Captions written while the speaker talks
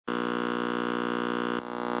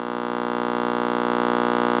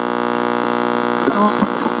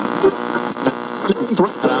Or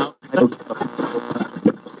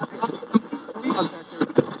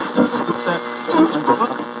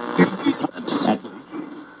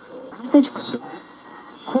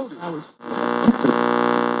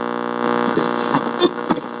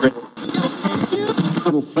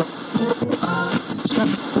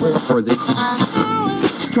they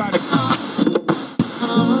try to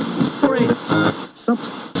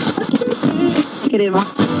something.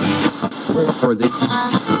 Or they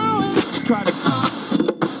try to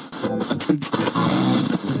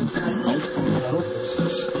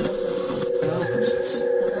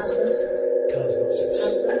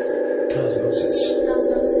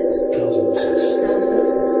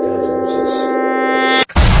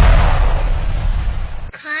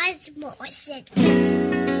Cosmosis.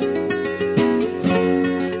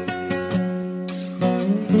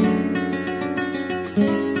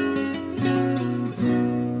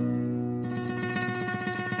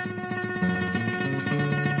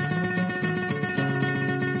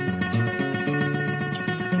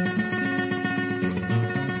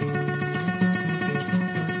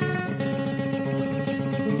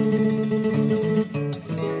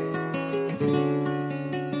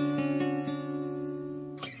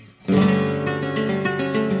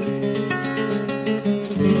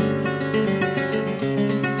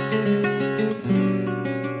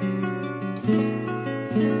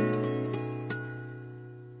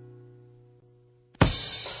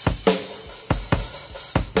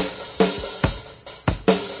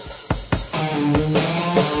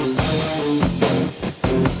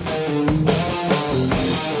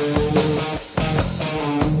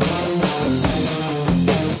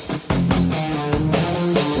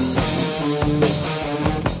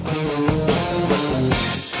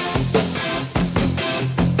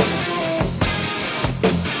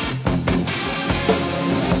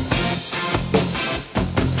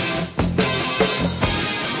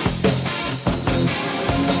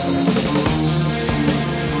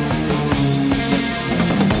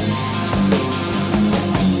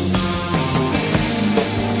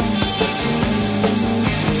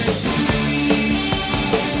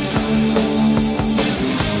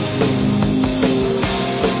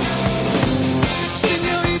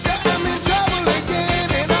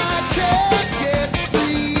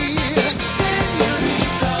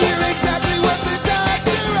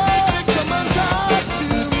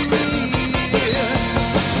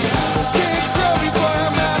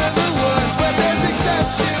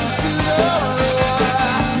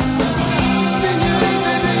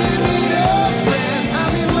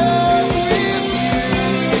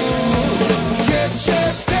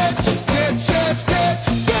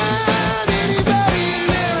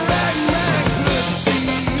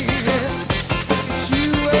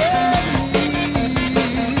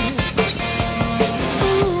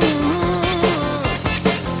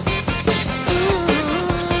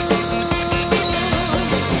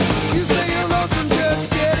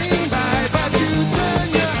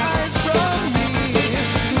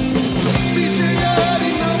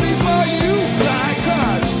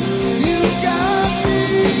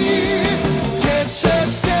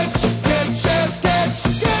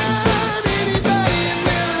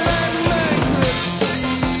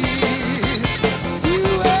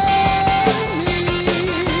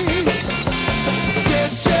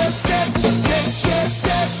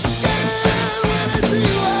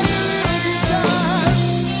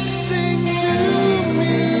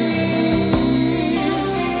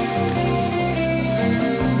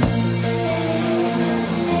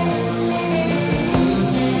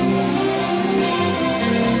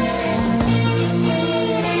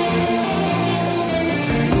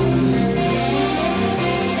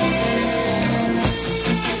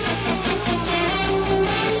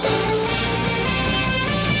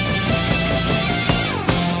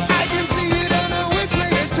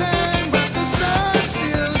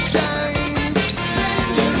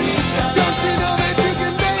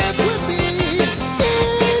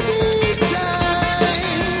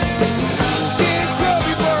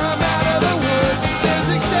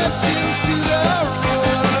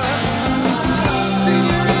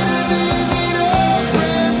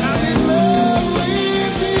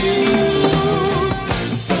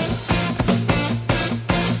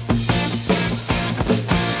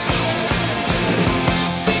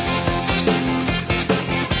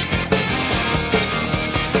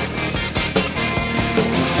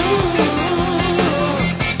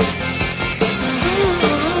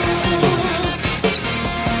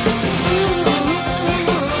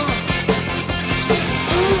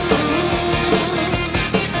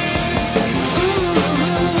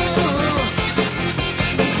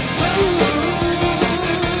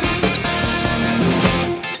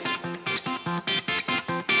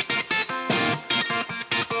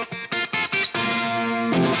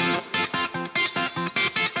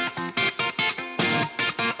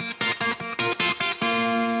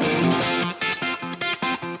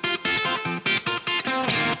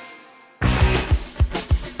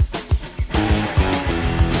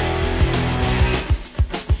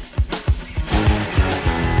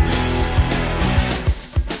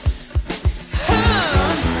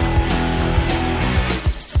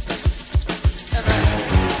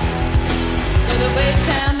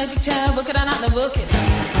 looking.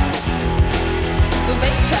 The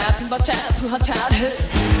big child, pinball child, who her childhood.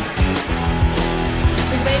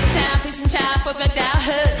 The big child, piece and child, for back down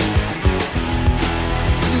hood.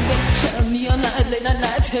 The big child, neon light, late night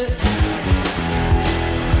lights hood.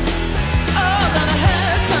 Oh, gonna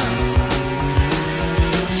hurt some.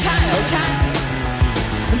 Child, child.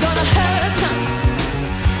 Gonna hurt some.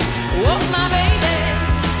 Oh, my baby.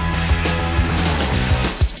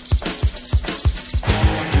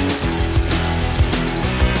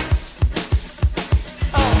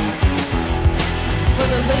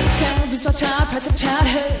 Physical child, present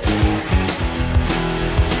childhood.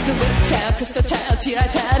 The big child, physical child, tear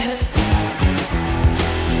childhood.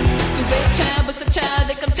 The big child, was a child,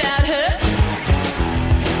 they come childhood.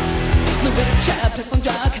 The big child, play from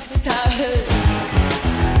drug, childhood.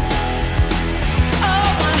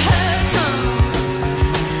 Oh, I hurt some.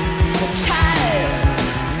 The child,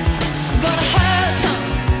 gonna hurt some.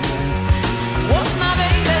 What's my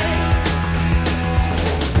baby?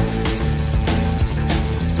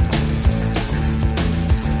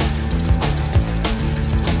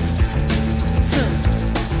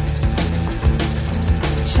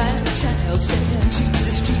 Stand to the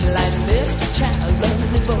street like Mr. Child,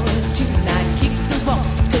 lonely boy tonight. Keep the walk,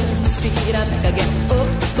 turn the street, I'm back again. Oh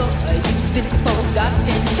boy, you've been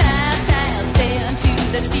forgotten. Child, child, stand to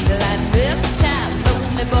the street like Mr. Child,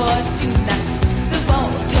 lonely boy tonight. The walk,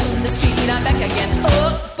 turn the street, I'm back again.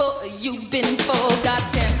 Oh boy, you've been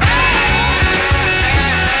forgotten.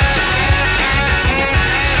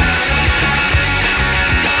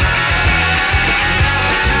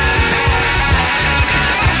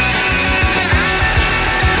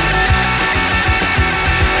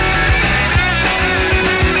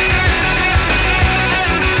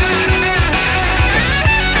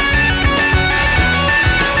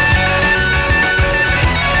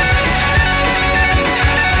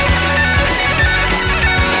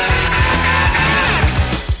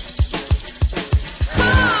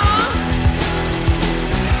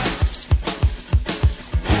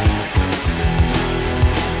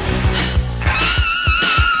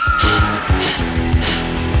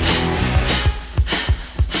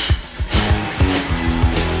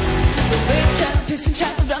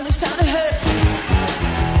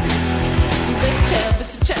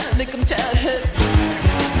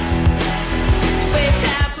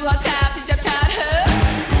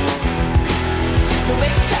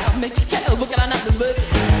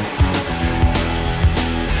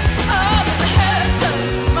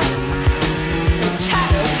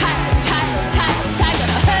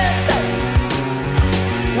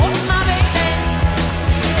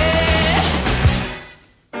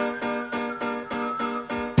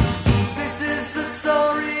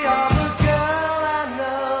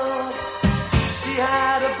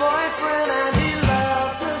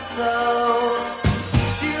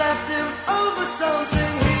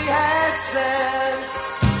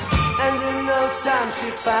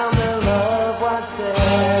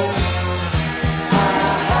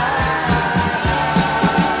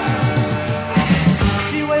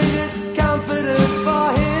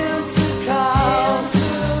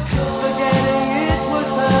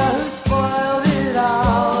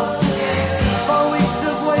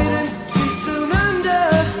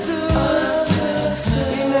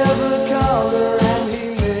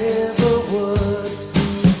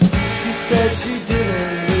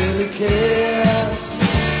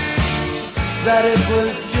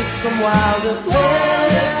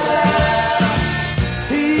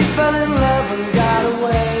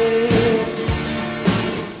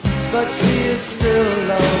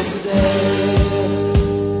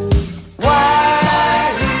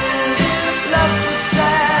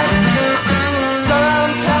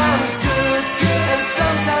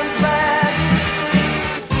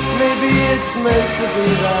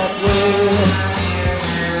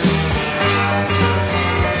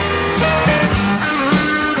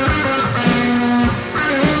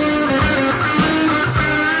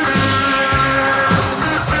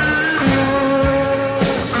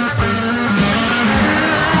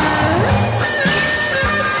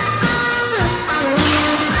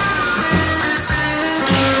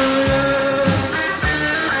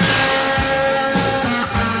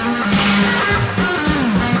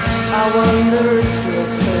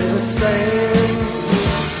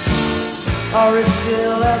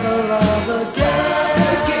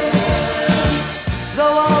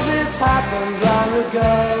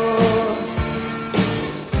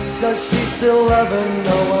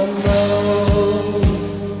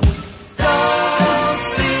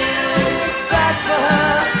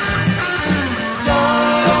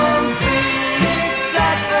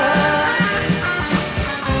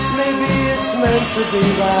 to be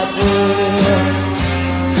that way.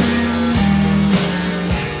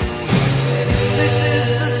 This is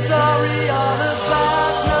the story all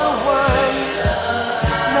about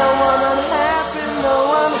no one unhappy, no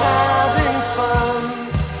one having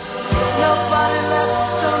fun. Nobody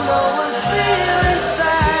left, so no one's feeling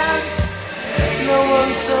sad. No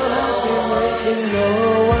one's so happy, making no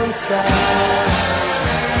one sad.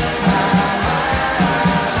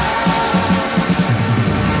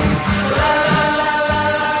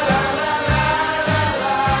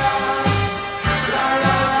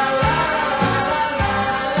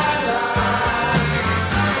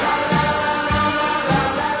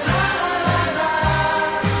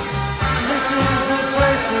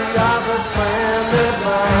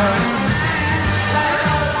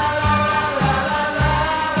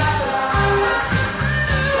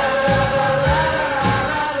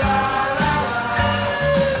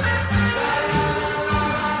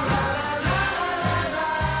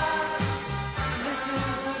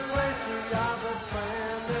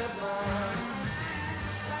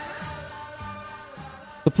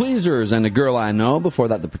 The Pleasers and A Girl I Know. Before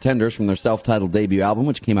that, The Pretenders from their self-titled debut album,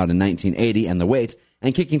 which came out in 1980, and The Wait.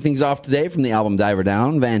 And kicking things off today from the album Diver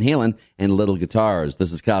Down, Van Halen and Little Guitars.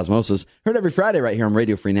 This is Cosmosis, heard every Friday right here on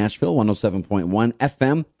Radio Free Nashville, 107.1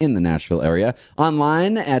 FM in the Nashville area.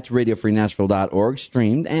 Online at radiofreenashville.org,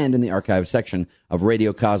 streamed and in the archive section of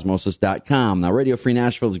radiocosmosis.com. Now, Radio Free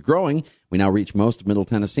Nashville is growing. We now reach most of Middle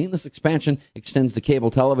Tennessee, and this expansion extends to cable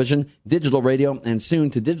television, digital radio, and soon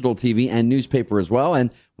to digital TV and newspaper as well.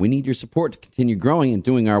 And we need your support to continue growing and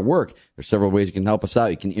doing our work. There's several ways you can help us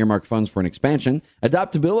out. You can earmark funds for an expansion,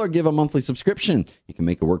 adopt a bill, or give a monthly subscription. You can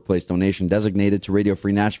make a workplace donation designated to Radio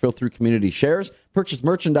Free Nashville through community shares, purchase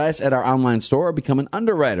merchandise at our online store, or become an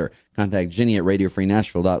underwriter. Contact Ginny at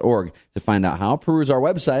radiofreenashville.org to find out how. Peruse our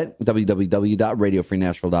website,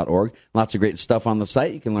 www.radiofreenashville.org. Lots of great stuff on the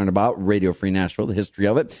site. You can learn about Radio Free Nashville, the history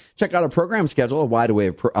of it. Check out our program schedule, a wide array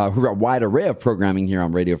of programming here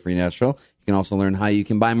on Radio Free Nashville. You can also learn how you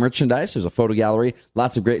can buy merchandise. There's a photo gallery.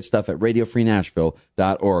 Lots of great stuff at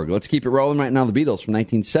radiofreenashville.org. Let's keep it rolling right now. The Beatles from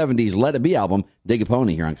 1970's Let It Be album, Dig a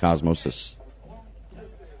Pony, here on Cosmosis.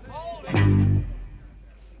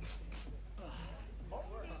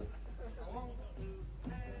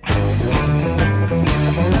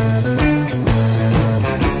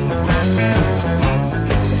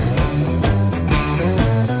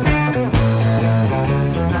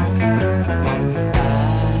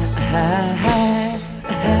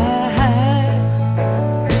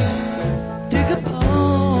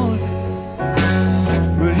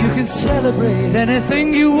 Celebrate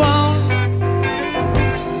anything you want.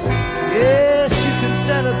 Yes, you can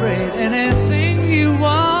celebrate anything you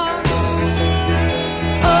want.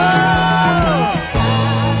 Oh,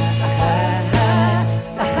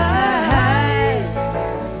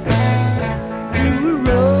 do a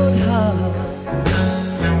road hard.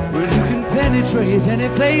 Well, you can penetrate any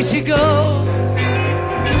place you go.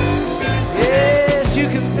 Yes, you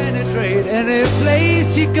can penetrate any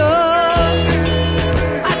place you go.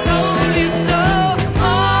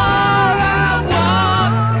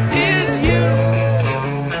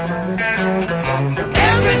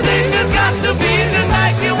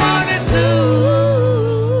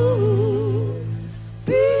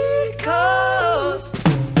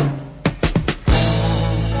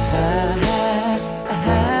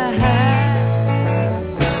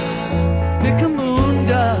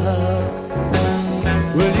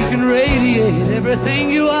 Everything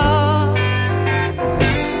you are.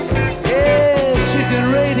 Yes, you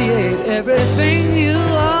can radiate everything you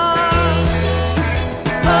are.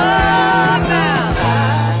 Oh, now.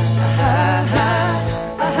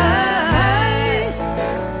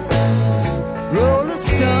 Roll a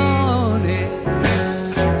stone in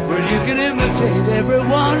where you can imitate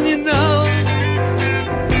everyone you know.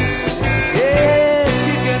 Yes,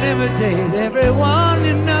 you can imitate everyone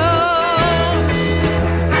you know.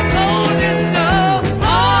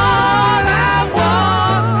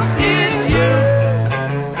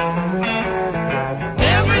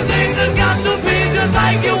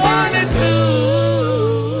 Like you wanted to,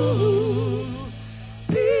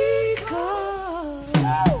 because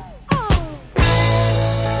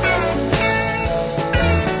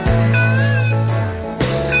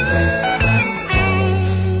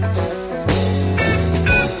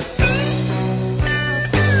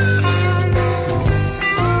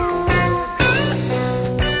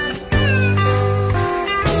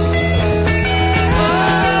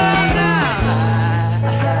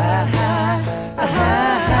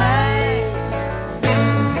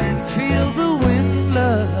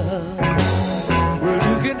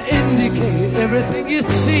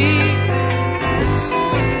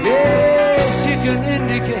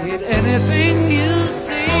syndicate anything you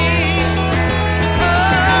see.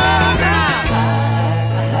 Oh,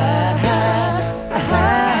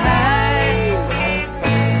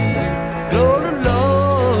 glory,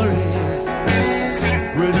 glory.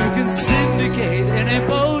 Well, you can syndicate any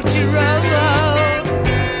boat you row.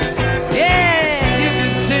 Yeah, you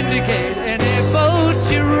can syndicate any boat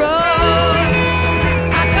you row.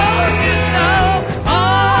 I told you so.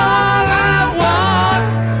 All I want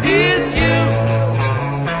is you.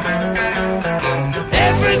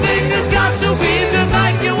 Everything has got to be just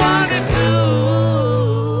like you want it to.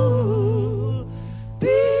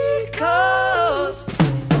 Because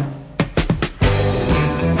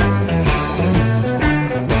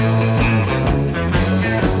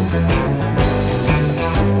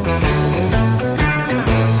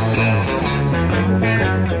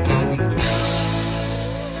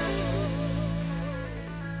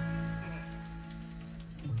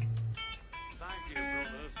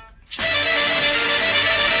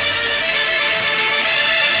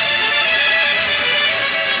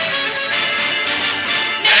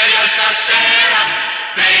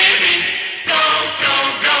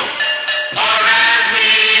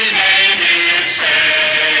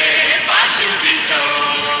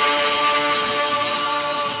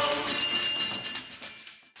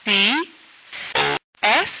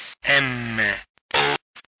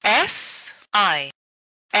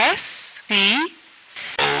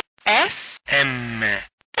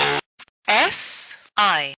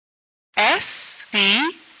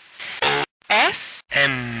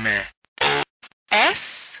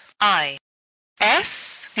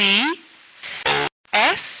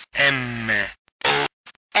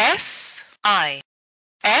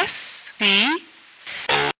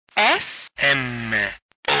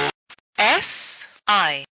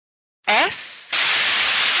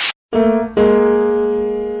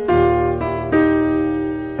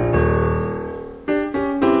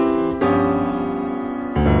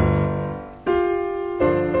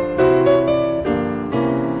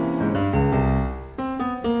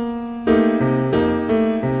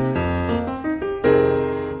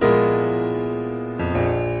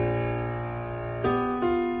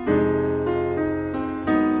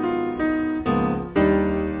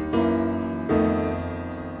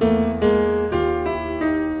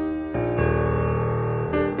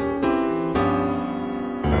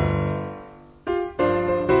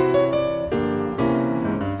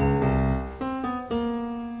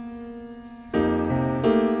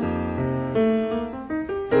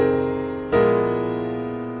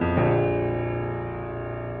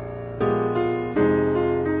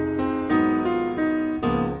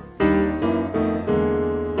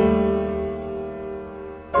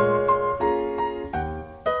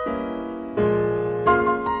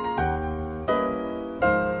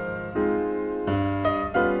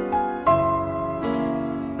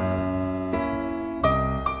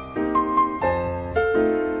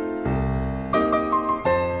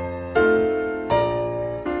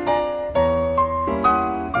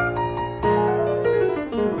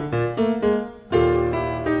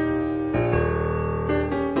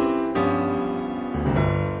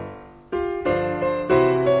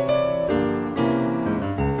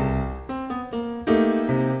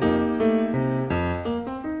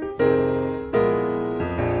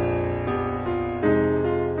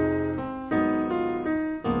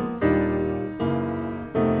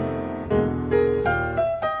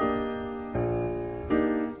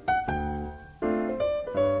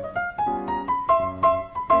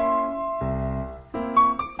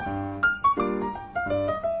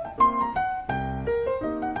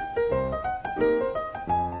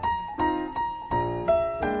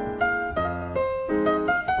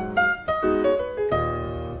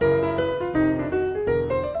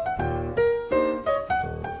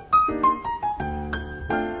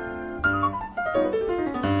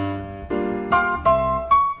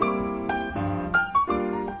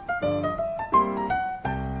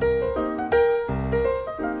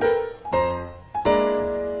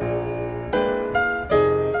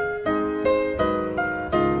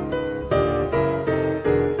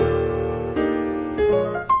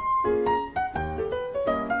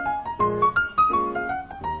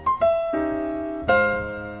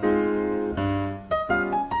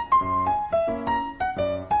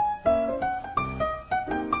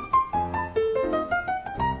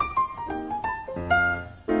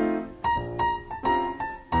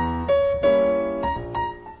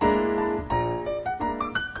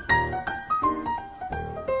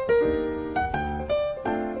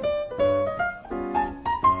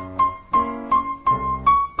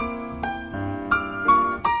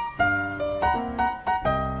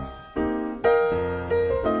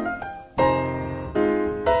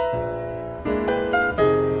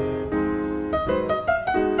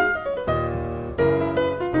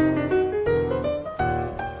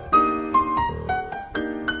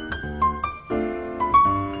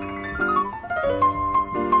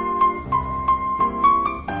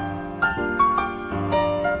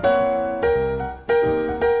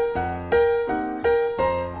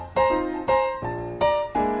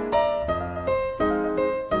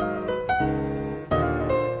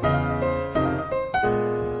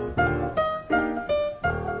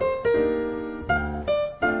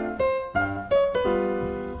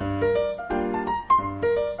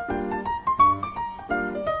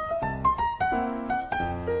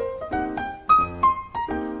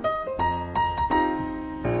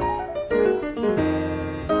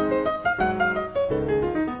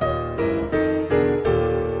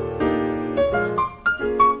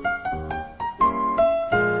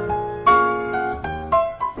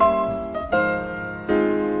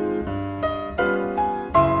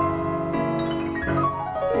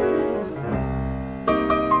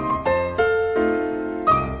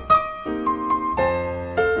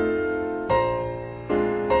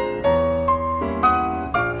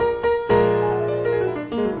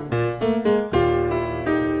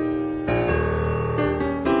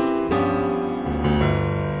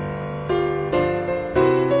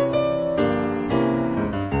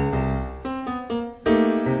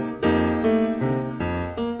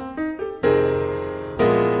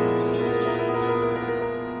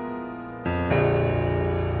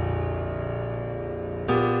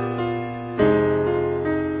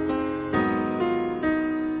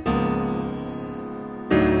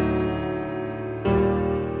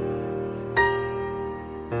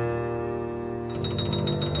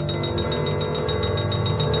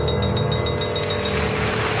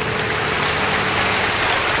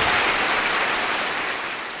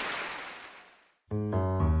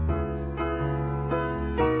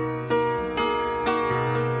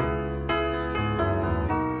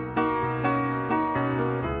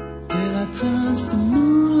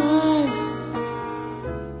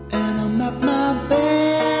at my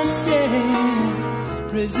best, yeah,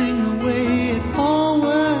 praising the way it all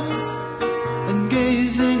works and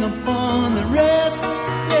gazing upon the rest,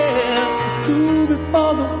 yeah. The cool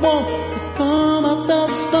before the warm, the calm after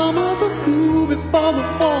the storm, oh, the cool before the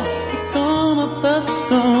warm, the calm after the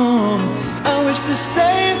storm. I wish to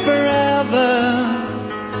stay forever,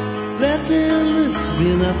 letting this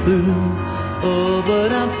be my blue. Oh,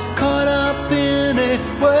 but I'm caught up in a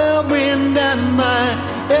whirlwind and my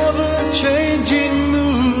ever-changing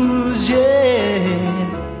moods, yeah.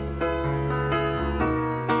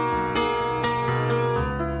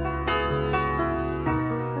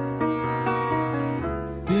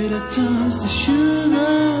 Bitter turns to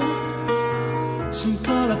sugar, some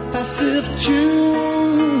call it passive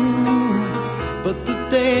tune. But the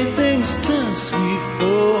day things turn sweet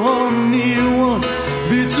for me won't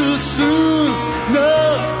be too soon.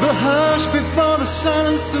 No, the hush before the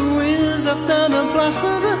silence, the winds after the blast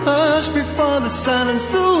of the hush before the silence,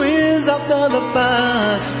 the winds after the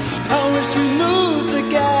blast. I wish we moved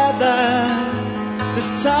together. This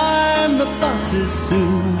time the bus is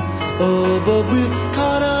soon. Oh, but we're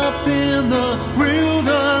caught up in the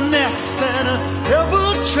wilderness and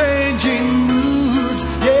ever-changing moods,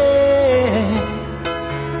 yeah.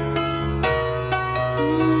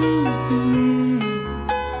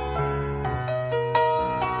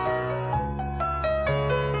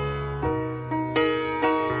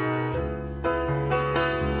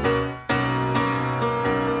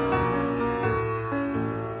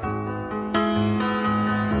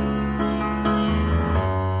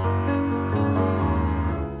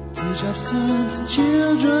 Teardrops turn to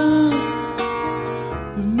children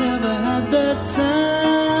who've never had the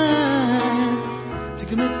time to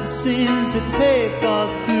commit the sins that they fall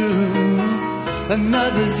through.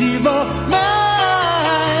 Another's evil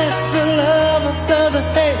mind. The love after the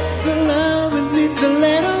hate, the love we leave to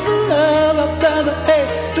later. The love after the hate,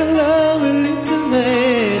 the love we leave to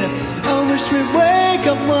later. I wish we'd wake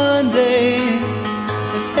up one day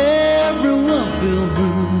and everyone feel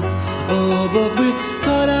blue. Oh, but we're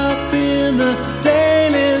caught up in the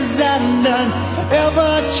dailies and an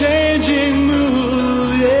ever-changing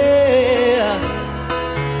mood, yeah.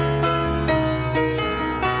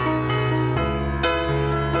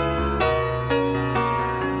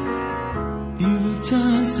 Evil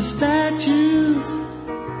turns to statues,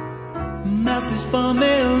 a message from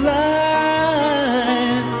a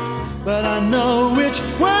line. But I know which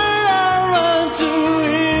way I run to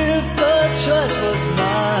if the choice was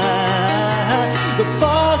mine. The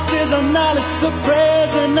past is our knowledge, the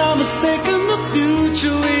present our mistaken, the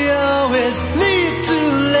future we always leave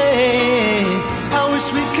too late. I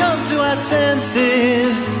wish we'd come to our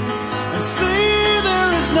senses and see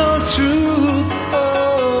there is no truth.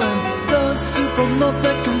 Oh, and those who promote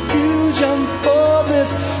the confusion for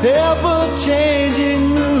this ever-changing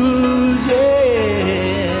moods, yeah.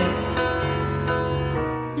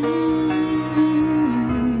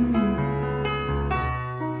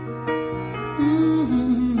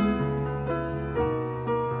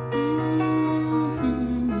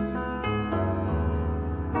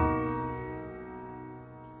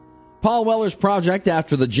 Paul Weller's project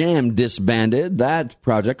after the Jam disbanded. That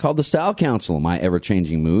project called the Style Council, My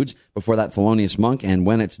Ever-Changing Moods. Before that, Thelonious Monk and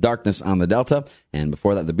When It's Darkness on the Delta. And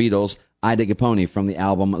before that, the Beatles, I Dig a Pony from the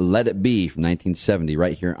album Let It Be from 1970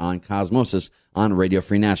 right here on Cosmosis on Radio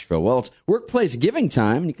Free Nashville. Well, it's workplace giving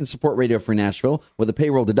time, and you can support Radio Free Nashville with a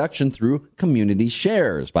payroll deduction through Community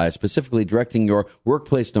Shares. By specifically directing your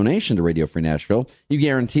workplace donation to Radio Free Nashville, you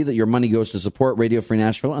guarantee that your money goes to support Radio Free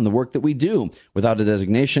Nashville and the work that we do. Without a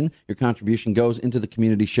designation, your contribution goes into the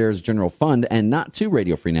Community Shares General Fund and not to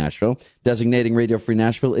Radio Free Nashville. Designating Radio Free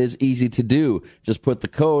Nashville is easy to do. Just put the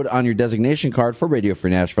code on your designation card for Radio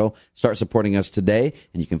Free Nashville. Start supporting us today,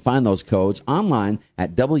 and you can find those codes online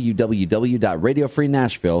at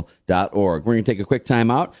www.radiofreenashville.org. We're going to take a quick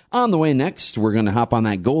time out. On the way next, we're going to hop on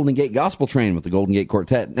that Golden Gate Gospel train with the Golden Gate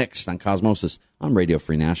Quartet next on Cosmosis on Radio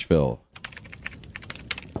Free Nashville.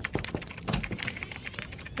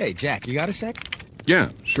 Hey, Jack, you got a sec? Yeah,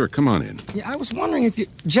 sure, come on in. Yeah, I was wondering if you...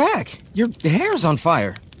 Jack, your hair's on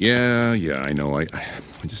fire. Yeah, I know. I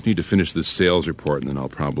just need to finish this sales report, and then I'll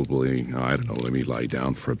probably, I don't know, let me lie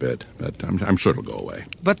down for a bit. But I'm sure it'll go away.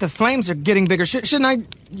 But the flames are getting bigger. Shouldn't I...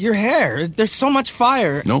 Your hair, there's so much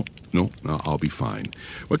fire. No, I'll be fine.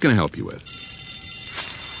 What can I help you with?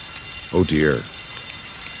 Oh, dear.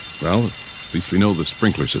 Well, at least we know the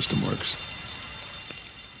sprinkler system works.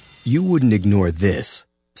 You wouldn't ignore this,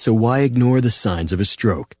 so why ignore the signs of a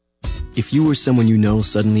stroke? If you or someone you know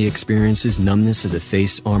suddenly experiences numbness of the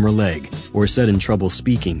face, arm, or leg, or sudden trouble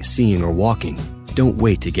speaking, seeing, or walking, don't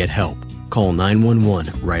wait to get help. Call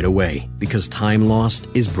 911 right away because time lost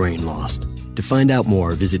is brain lost. To find out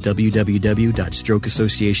more, visit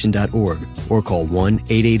www.strokeassociation.org or call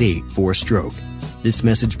 1-888-4STROKE. This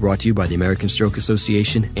message brought to you by the American Stroke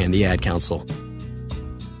Association and the Ad Council.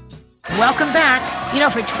 Welcome back. You know,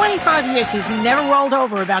 for 25 years, he's never rolled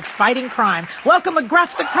over about fighting crime. Welcome,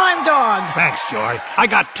 McGruff the Crime Dog. Thanks, Joy. I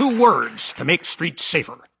got 2 words to make streets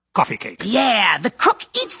safer. Coffee cake. Yeah, the crook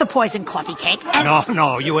eats the poison coffee cake and...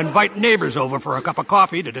 No, you invite neighbors over for a cup of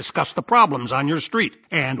coffee to discuss the problems on your street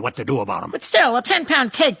and what to do about them. But still, a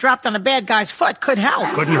 10-pound cake dropped on a bad guy's foot could help.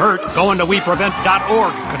 Couldn't hurt. Going to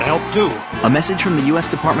weprevent.org could help, too. A message from the U.S.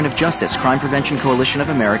 Department of Justice, Crime Prevention Coalition of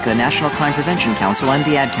America, National Crime Prevention Council, and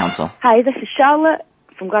the Ad Council. Hi, this is Charlotte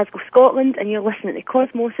from Glasgow, Scotland, and you're listening to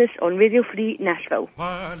Cosmosis on Radio Free Nashville.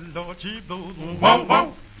 My Lord, she blows, wow,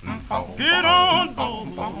 wow. Get on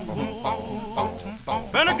board.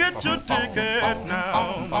 Better get your ticket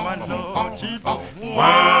now, my Lord, she blows. Wow,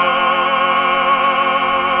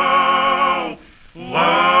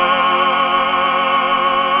 wow,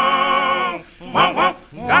 wow, wow.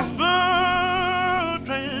 Gospel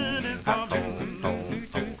train is coming.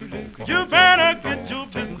 You better get your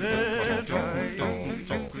business right.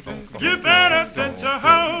 You better set your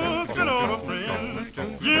house in order, friends.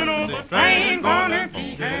 You know the train gonna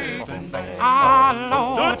be here tonight. Ah,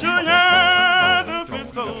 Lord. Don't you hear the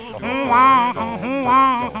whistle?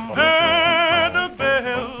 Hear the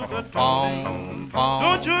bells are tolling.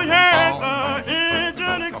 Don't you hear the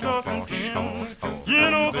engine exhausting fumes? You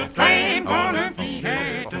know the train gonna be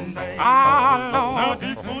here tonight. Ah, Lord.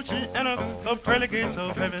 Now before she enters the pearly gates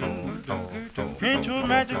of heaven, can't you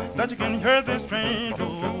imagine that you can hear this train go?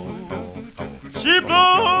 She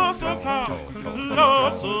blows so calm,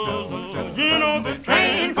 Lord, so low. You know the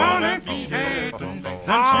train gonna be here tonight.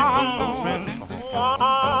 Then she blows when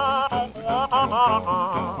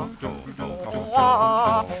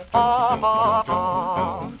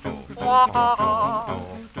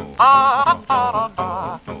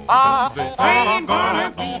the train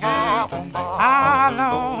gonna be here tonight. Ah,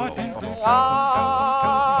 Lord.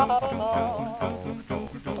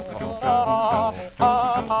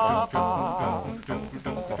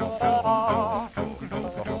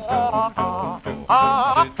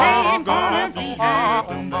 I'm gonna be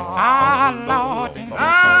happy, ah, Lord.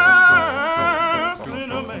 Ah,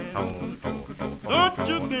 sinner man, don't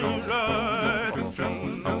you be right this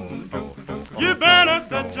train. You better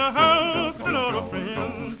set your house in order,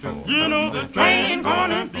 friend. You know the train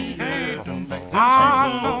gonna be here,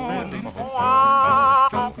 ah, Lord.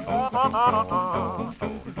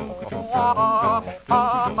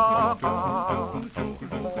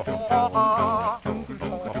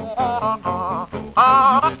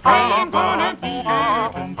 I'm gonna be here,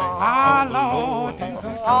 ah, Lord.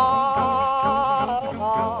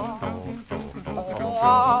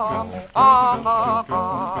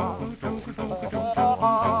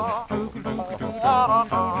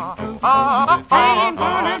 I'm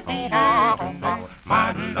gonna be here,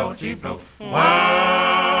 my Lord, she blow. Wow,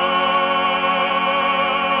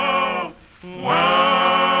 wow,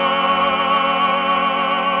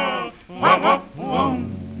 wow, wow, wow.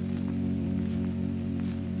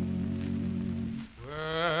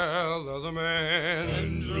 Well, there's a man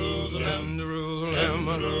in Jerusalem,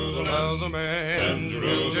 there's a man in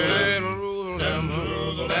Jerusalem,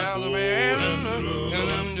 there's a man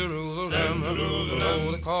in Jerusalem,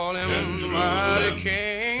 oh, they call him the mighty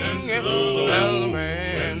king. There's a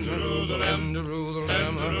man in Jerusalem,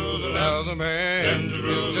 there's a man in Jerusalem, there's a man in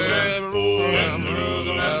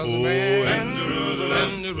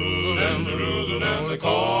Jerusalem, oh, they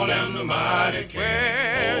call him the mighty king. There's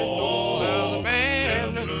a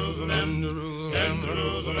man in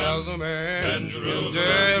Jerusalem, there's a man in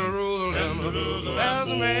Jerusalem, there's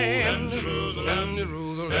a man in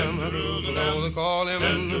Jerusalem, oh, they call him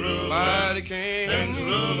the mighty king.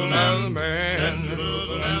 There's a man in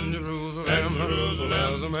Jerusalem,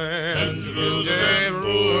 there's a man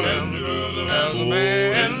in Jerusalem, there's a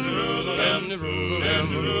man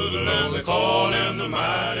in Jerusalem, oh, they call him the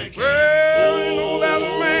mighty king. Well, you know there's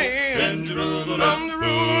a man in Jerusalem, there's a man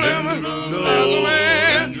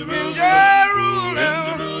in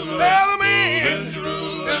Jerusalem, there's a man in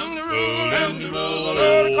Jerusalem, oh,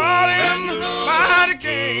 they call him the mighty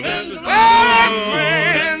king. Well, there's a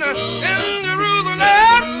man in Jerusalem,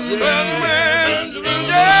 there's a man in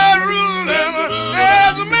Jerusalem,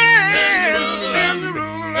 there's a man in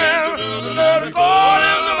Jerusalem, oh, they call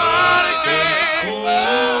him the mighty king.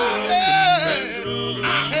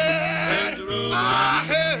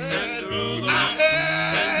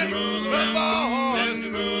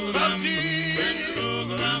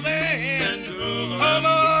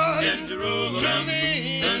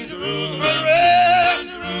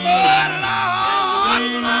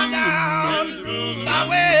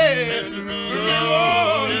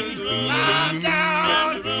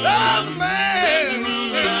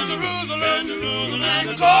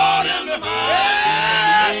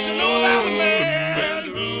 Yes, you know there's a man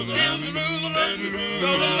in Jerusalem.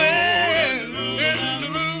 There's a man in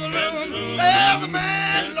Jerusalem. There's a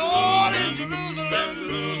man, Lord, in Jerusalem.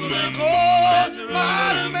 They call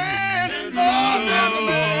mighty man. Lord, there's a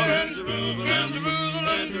man in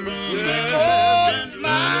Jerusalem. They call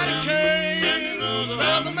mighty king.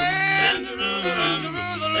 There's a man in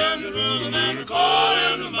Jerusalem. They call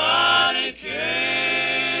him the mighty king.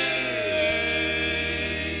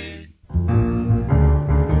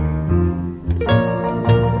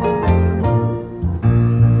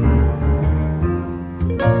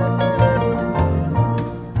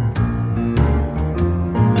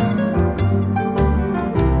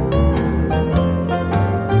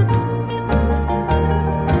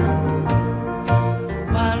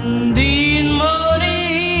 Monday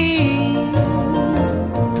morning,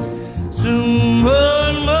 soon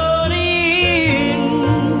one morning,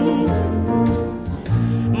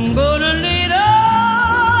 I'm gonna lay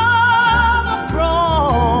down the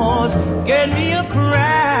cross, get me a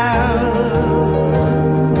crown.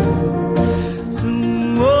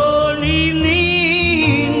 Soon one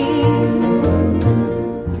evening,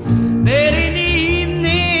 late in the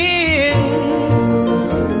evening,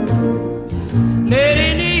 late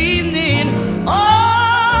in the evening,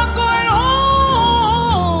 I'm going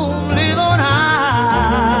home, live on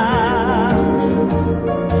high.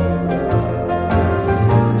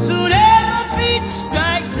 Soon as my feet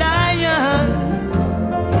strike Zion,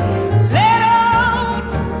 lay down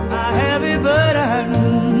my heavy burden,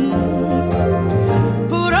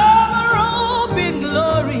 put on my robe in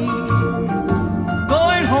glory,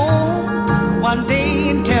 going home one day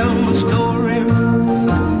and tell my story.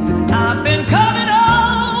 I've been coming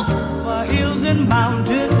up my hills and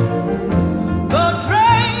mountains, go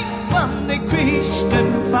drink from the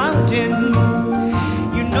Christian fountain.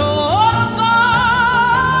 You know all of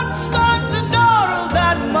God's sons and daughters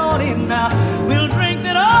that morning now we'll drink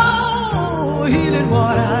that old healing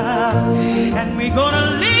water, and we're gonna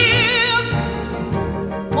live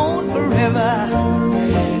on forever.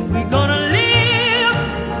 We're gonna live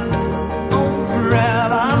on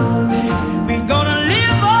forever. We're gonna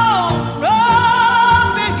live on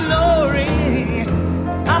up in glory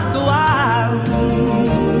after a while.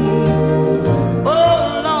 Oh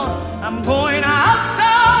Lord, I'm going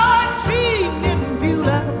outside, seeing in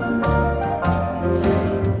beauty.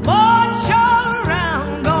 March all around,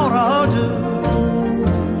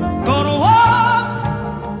 gonna walk,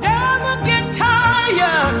 never get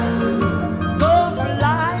tired. Go for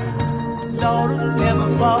life, Lord, will never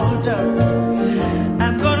falter.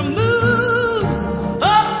 I'm gonna move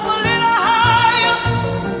up a little higher,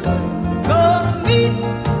 gonna meet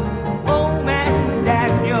old man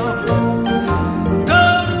Daniel.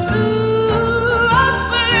 Gonna move up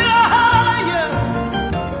a little higher,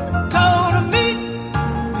 gonna meet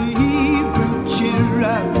the Hebrew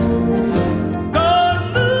children. Gonna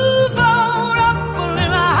move on up a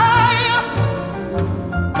little higher,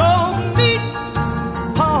 gonna meet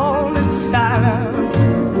Paul and Silas.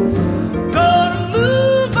 Gonna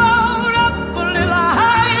move on up a little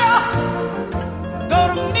higher,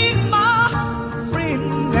 gonna meet my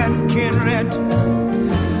friends and kindred.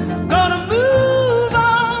 Gonna move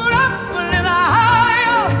on up a little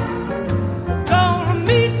higher, gonna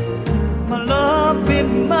meet my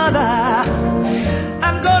loving mother.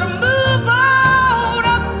 I'm gonna move on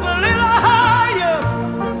up a little higher,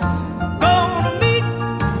 gonna meet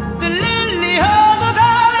the lily of the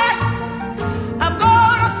valley. I'm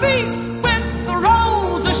gonna feast with the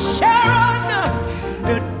rose of Sharon.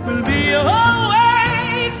 It will be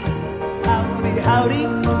always howdy, howdy.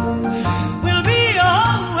 Will be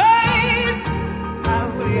always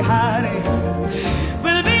howdy, howdy.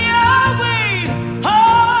 Will be always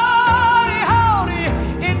howdy, howdy,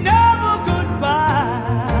 and never goodbye.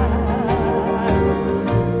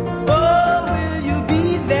 Oh, will you be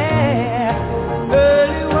there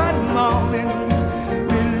early one morning?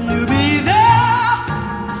 Will you be there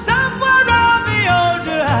somewhere on the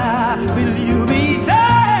altar? Will you be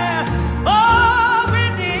there? Oh,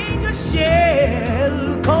 when the angel shall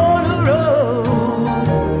call the roll.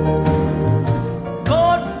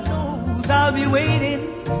 God knows I'll be waiting.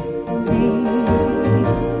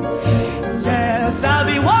 Yes, I'll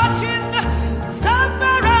be watching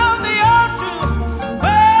somewhere around the altar.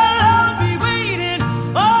 Well, I'll be waiting.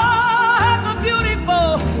 Oh, at the beautiful,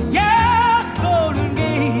 yes, golden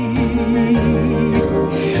gate.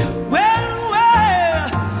 Well,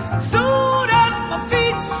 soon as my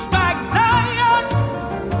feet strike Zion,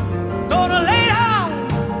 gonna lay down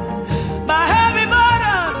my heavy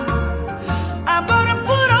burden. I'm gonna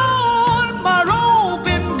put on my robe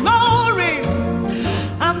in glory.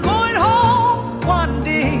 I'm going home.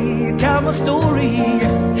 my story.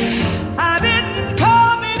 I've been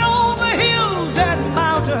coming over hills and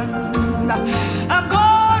mountains. I'm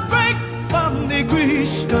going drink from the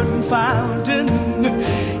Christian fountain.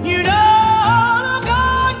 You know, the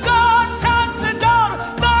God, sons and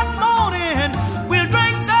daughters, that morning we'll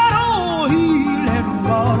drink that old healing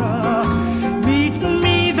water. Meet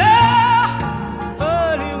me there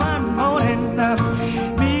early one morning.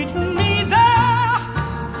 Meet me there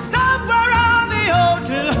somewhere on the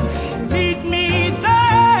altar. Meet me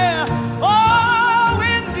there, oh,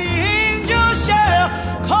 when the angels shall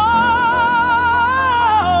call.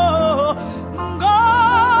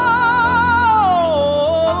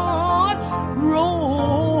 God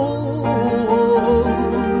roll.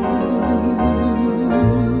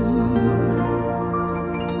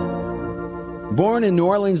 Born in New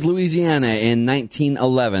Orleans, Louisiana in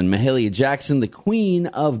 1911, Mahalia Jackson, the queen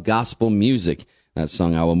of gospel music. That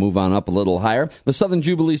song, I will move on up a little higher. The Southern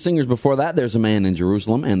Jubilee Singers before that, There's a Man in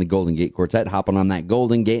Jerusalem, and the Golden Gate Quartet hopping on that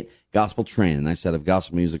Golden Gate gospel train. A nice set of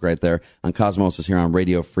gospel music right there on Cosmosis here on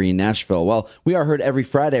Radio Free Nashville. Well, we are heard every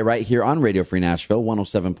Friday right here on Radio Free Nashville,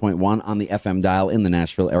 107.1 on the FM dial in the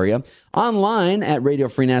Nashville area, online at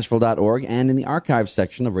radiofreenashville.org, and in the archive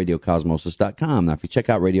section of radiocosmosis.com. Now, if you check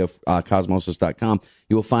out radiocosmosis.com,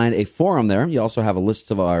 you will find a forum there. You also have a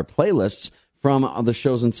list of our playlists from the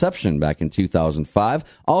show's inception back in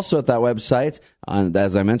 2005. Also at that website,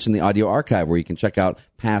 as I mentioned, the audio archive where you can check out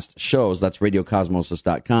past shows. That's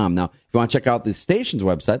radiocosmosis.com. Now, if you want to check out the station's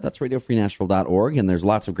website, that's radiofreenashville.org, and there's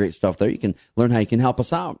lots of great stuff there. You can learn how you can help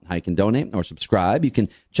us out, how you can donate or subscribe. You can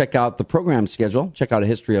check out the program schedule, check out a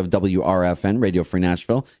history of WRFN, Radio Free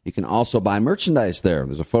Nashville. You can also buy merchandise there.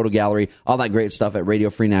 There's a photo gallery, all that great stuff at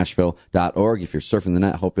radiofreenashville.org. If you're surfing the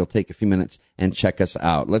net, I hope you'll take a few minutes and check us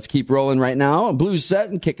out. Let's keep rolling right now. A blues set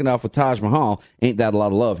and kicking off with Taj Mahal. Ain't That a Lot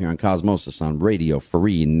of Love here on Cosmosis on Radio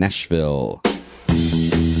Free Nashville.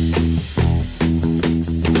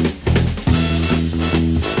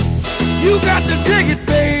 You got to dig it,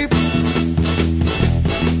 babe.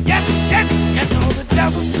 Yes, yes, you know the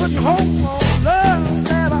devil's putting home on love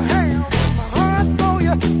that I have in my heart for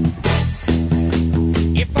you.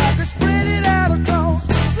 If I could spread it out across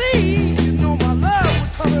the sea, you know my love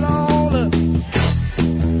would cover it all up.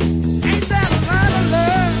 Ain't that a lot of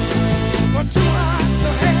love for two hearts to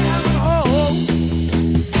have and hold?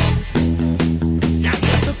 Now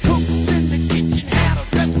if the cooks in the kitchen had a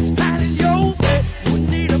dress as tight as yours, they would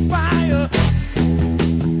need a fire.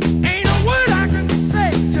 Ain't a word I can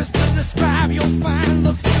say just to describe your fine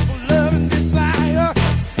looks for love and this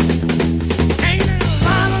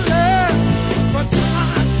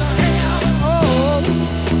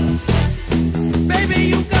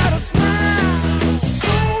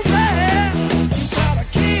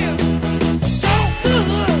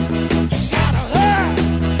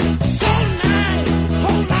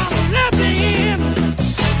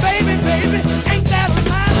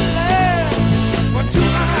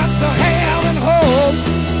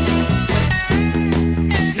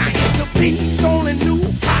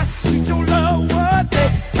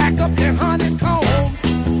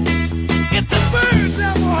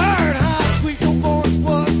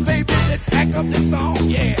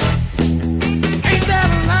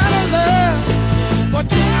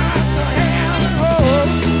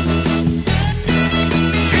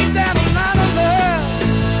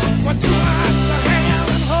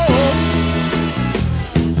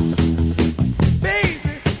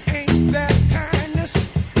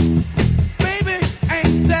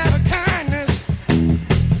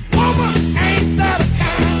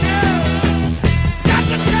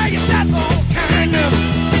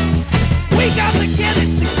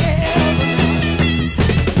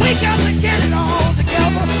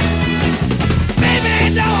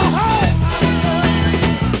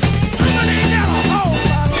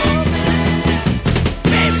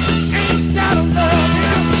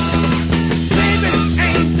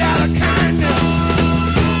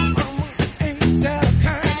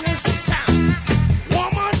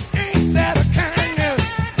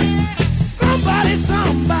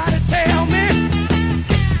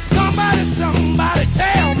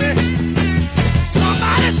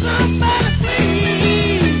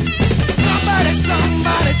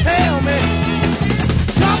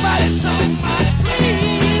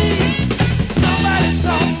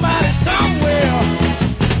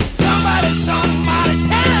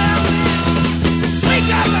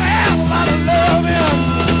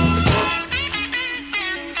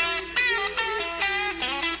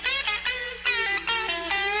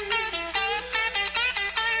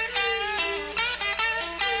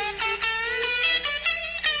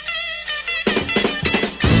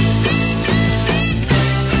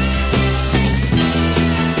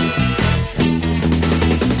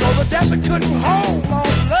couldn't hold all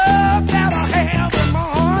the love that I have in my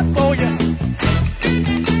heart for you.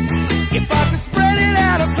 If I could spread it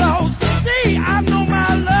out across the sea, I know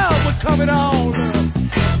my love would cover it all up.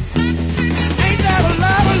 Ain't that a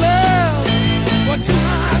lot of love for two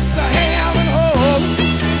hearts to have and hold?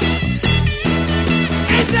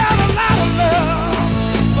 Ain't that a lot of love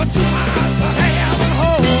for two hearts to have and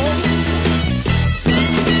hold?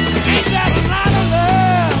 Ain't that a lot of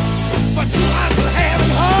love for two hearts to have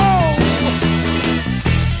and hold?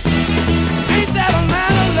 Ain't that a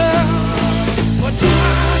lot of love for two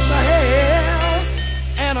hearts to have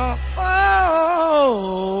and a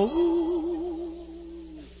hold?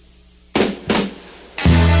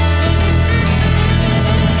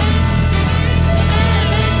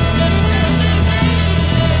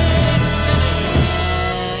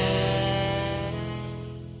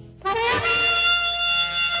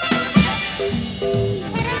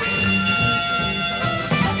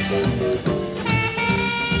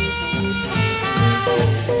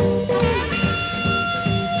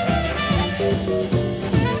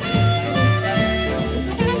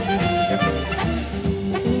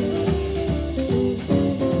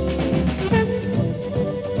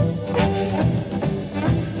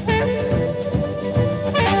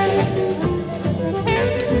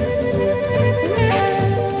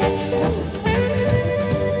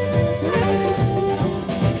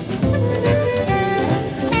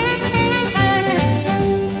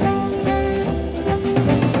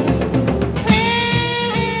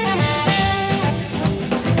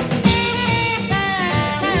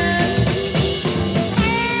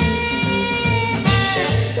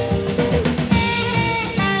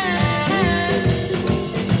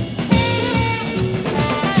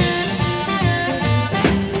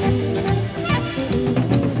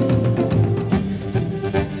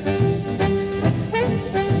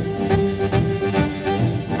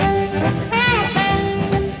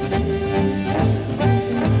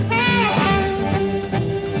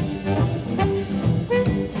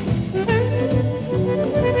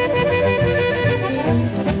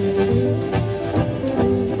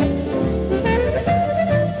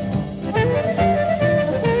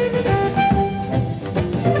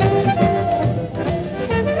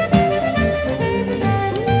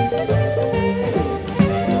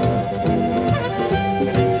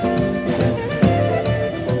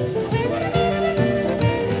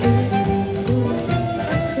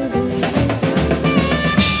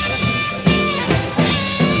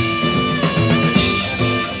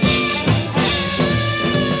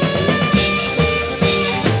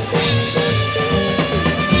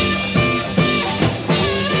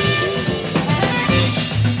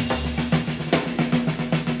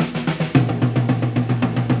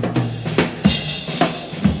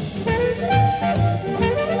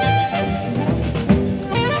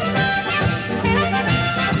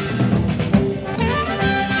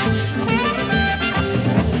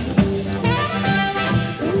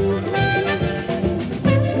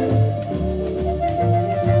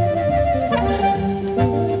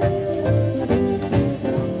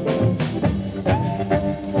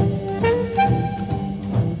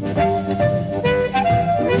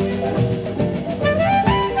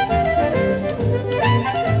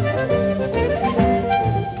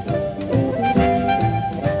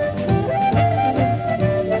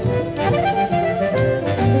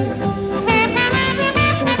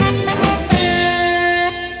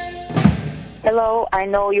 Hello, I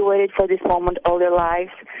know you waited for this moment all your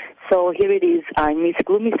lives, so here it is. I'm Miss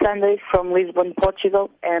Gloomy Sunday from Lisbon, Portugal,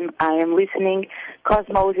 and I am listening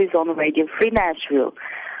Cosmosis on Radio Free Nashville.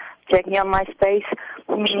 Check me on MySpace.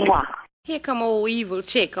 Mwah. Here come old evil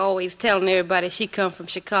chick always telling everybody she come from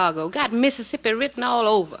Chicago. Got Mississippi written all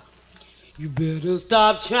over. You better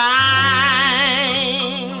stop trying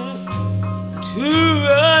to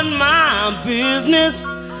run my business.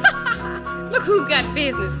 Look who's got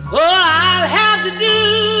business. Oh, I'll have to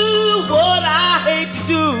do what I hate to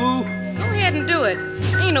do. Go ahead and do it.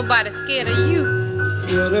 Ain't nobody scared of you.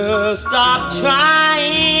 Better stop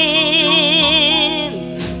trying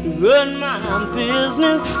to run my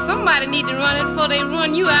business. Somebody need to run it before they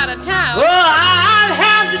run you out of town. Oh, I'll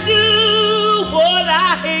have to do what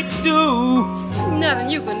I hate to do. Nothing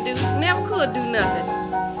you can do. Never could do nothing.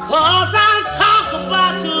 'Cause I'll talk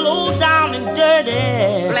about you low down and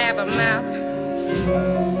dirty. Blabbermouth.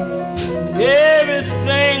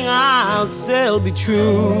 Everything I'll say will be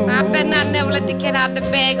true. I better not never let the cat out the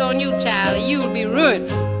bag on you, child, or you'll be ruined.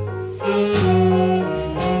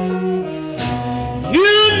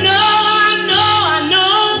 You know, I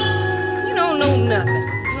know. You don't know nothing.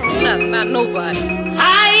 You don't know nothing about nobody.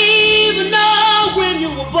 I even know when you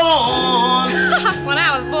were born. When I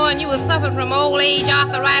was born, knowing you were suffering from old age,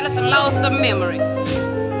 arthritis, and loss of memory.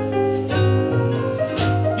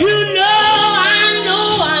 You know,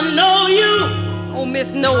 I know you. Oh,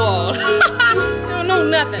 Miss Know-All. You don't know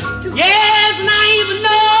nothing. Yes, and I even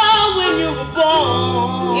know when you were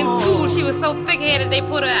born. In school, she was so thick-headed they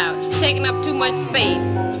put her out. She's taking up too much space.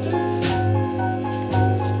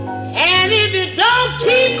 And if you don't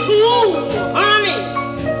keep cool, honey.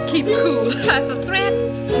 Keep cool? That's a threat.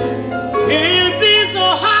 It'll be so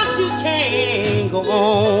hot you can't go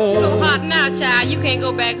on. So hot now, child, you can't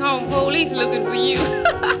go back home. Police looking for you.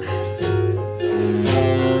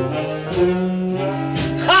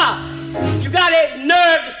 Ha! You got that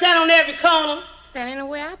nerve to stand on every corner. Stand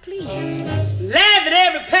anywhere I please. Laugh at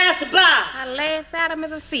every passerby. I laugh at him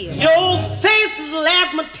as I see him. Your face is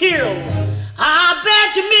laugh material. I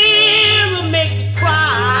bet your mirror make you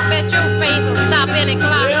cry. I bet your face will stop any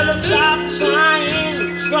clock. Well, stop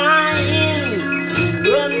trying,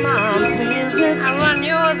 run my business. I run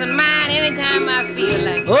yours and mine anytime I feel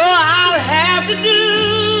like it. Oh, I'll have to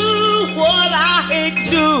do what I hate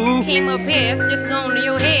to do. Came up here, it's just gone to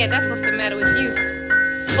your head. That's what's the matter with you.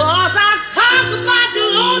 'Cause I talk about you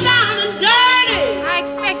low down and dirty. I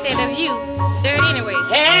expect that of you. Dirty anyway.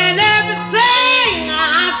 And everything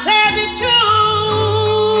I said is true.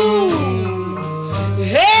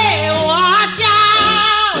 Hey, watch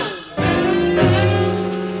out.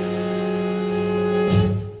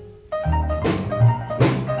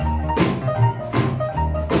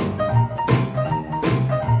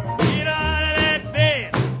 Get out of that bed,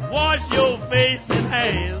 wash your face and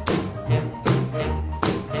hands.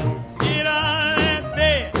 Get out of that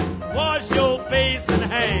bed, wash your face and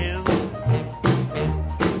hands.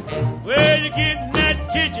 Well, you get in that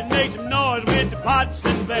kitchen, make some noise with the pots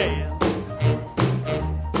and pans.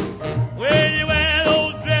 Well, you wear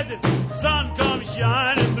those dresses, the sun comes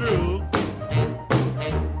shining through.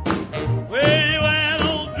 Well, you wear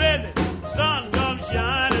those dresses, the sun comes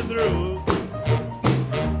shining through.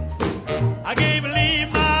 I can't believe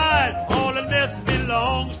my eyes, all of this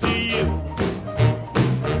belongs to you.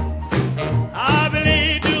 I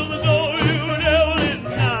believe to the soul you never did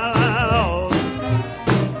not lie.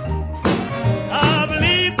 I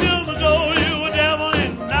believe to the soul you were devil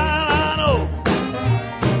in I know.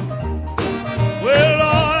 Well,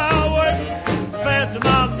 Lord, I work the faster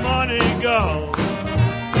my money goes.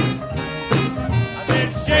 I said,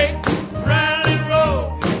 shake, rattle, and roll.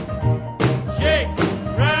 Shake,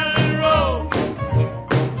 rattle, and roll.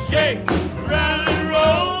 Shake, rattle, and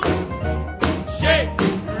roll. Shake,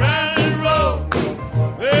 rattle, and roll.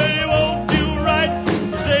 Well, you won't do right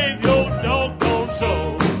to save your doggone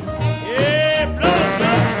soul. Yeah, blood,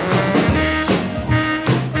 blood.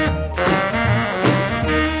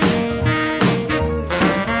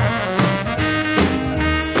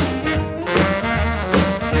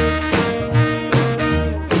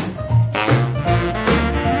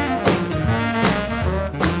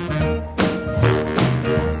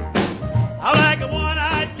 I like a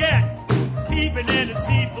one-eyed cat peeping in the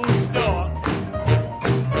seafood store.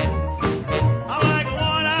 I like a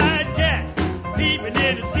one-eyed cat peeping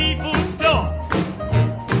in the seafood store.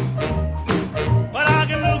 But I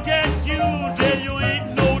can look at you till you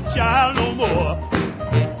ain't no child no more.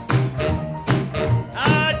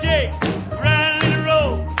 I shake, rattle, and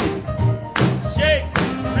roll. Shake,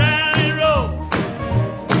 rattle, and roll.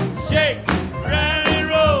 Shake, rattle, and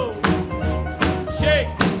roll. Shake,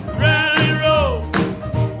 rattle, and roll.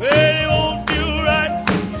 Well, you won't do right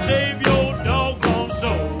to save your doggone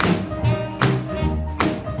soul.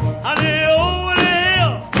 Honey, over the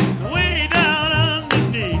hill, way down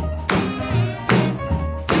underneath.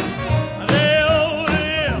 Honey, over the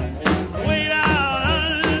hill, way down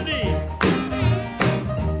underneath.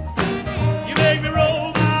 You make me roll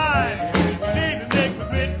my eyes, baby, make me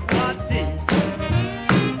grit my teeth.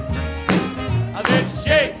 I said,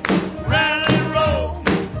 shake, rattle, and roll.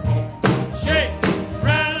 Shake,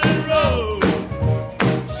 rattle, and roll.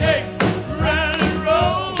 Shake, rattle, and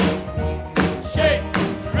roll. Shake,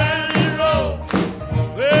 rattle, and roll.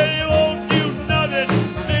 Well, you won't do nothing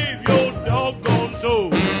to save your doggone soul.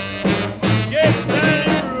 Shake,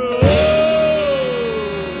 rattle, and roll.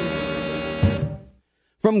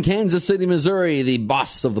 From Kansas City, Missouri, the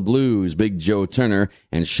boss of the blues, Big Joe Turner,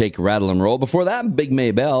 and Shake, Rattle, and Roll. Before that, Big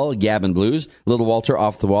Maybelle, Gavin Blues, Little Walter,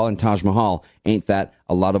 Off the Wall, and Taj Mahal, Ain't That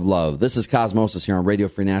a Lot of Love. This is Cosmosis here on Radio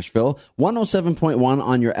Free Nashville, 107.1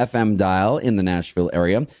 on your FM dial in the Nashville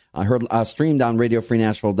area. Streamed on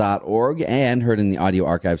radiofreenashville.org and heard in the audio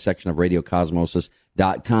archive section of Radio Cosmosis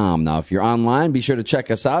radiofreenashville.com. Now, if you're online, be sure to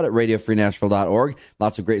check us out at radiofreenashville.org.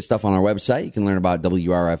 Lots of great stuff on our website. You can learn about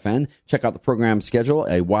WRFN. Check out the program schedule,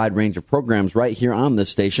 a wide range of programs right here on this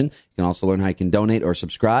station. You can also learn how you can donate or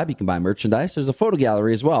subscribe. You can buy merchandise. There's a photo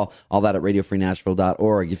gallery as well. All that at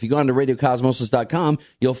radiofreenashville.org. If you go on to radiocosmosis.com,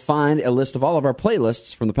 you'll find a list of all of our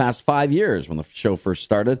playlists from the past 5 years when the show first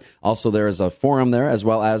started. Also, there is a forum there, as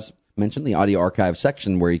well as mentioned the audio archive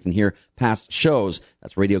section where you can hear past shows.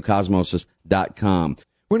 That's radiocosmosis.com.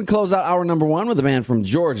 We're going to close out hour number one with a band from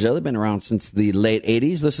Georgia. They've been around since the late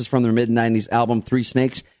 80s. This is from their mid-90s album, Three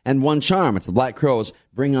Snakes and One Charm. It's the Black Crowes.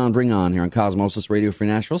 Bring on here on Cosmosis Radio Free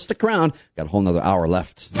Nashville. Stick around. Got a whole nother hour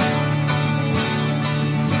left.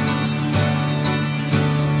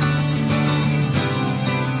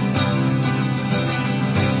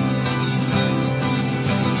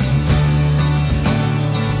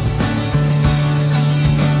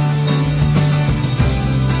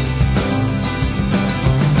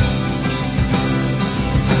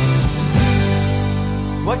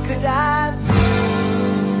 What could I do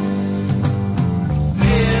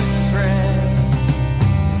different?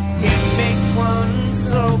 It makes one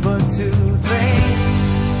sober to think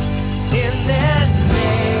in that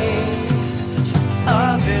age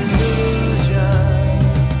of illusion.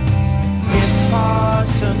 It's hard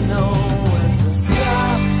to know when to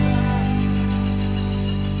stop.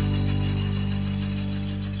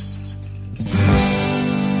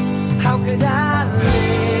 How could I live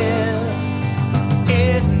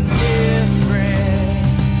indifferent,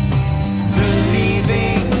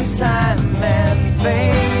 believing time and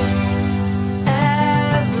fate,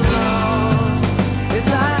 as long as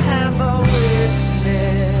I have a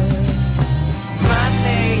witness, my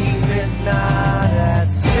name is not at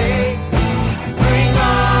stake. Bring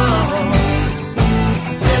on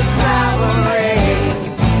this rivalry,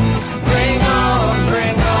 bring on,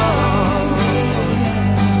 bring on,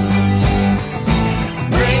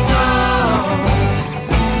 bring on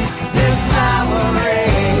this rivalry.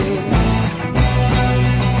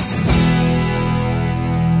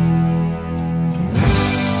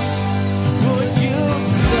 Would you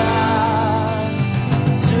stop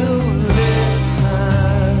to listen?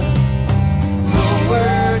 The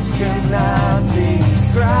words cannot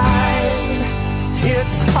describe.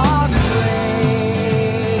 It's hard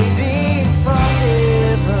waiting for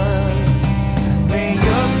heaven. May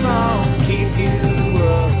your song keep you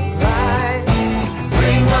alive.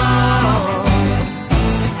 Bring on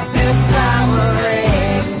this rivalry.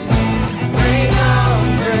 Bring on,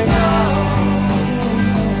 bring on.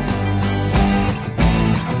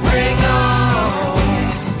 Bring on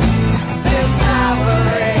this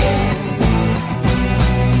rivalry.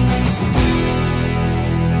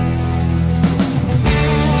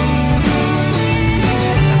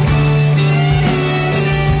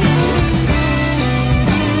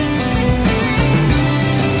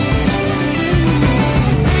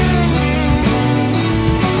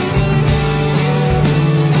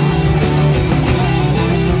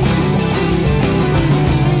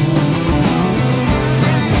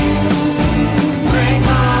 Bring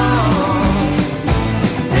on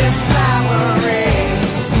this rivalry.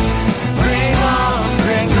 Bring on,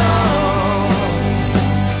 bring on.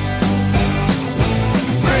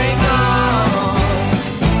 Bring on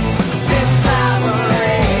this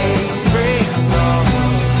rivalry. Bring on.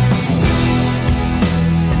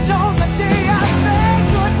 Don't the day I say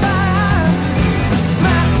goodbye,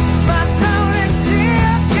 my lonely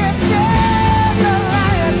dear, get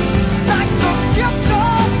light like the gift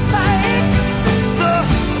of sight. The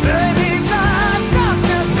baby's eye,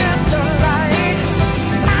 darkness into light.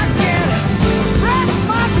 I can rest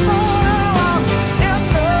my soul in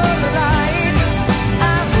the light.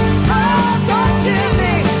 I'm hard until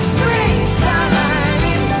the springtime.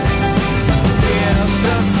 Give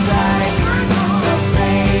the sight, the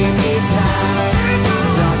baby's eye,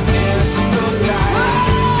 darkness to light.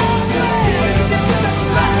 Give the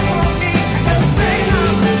sight, the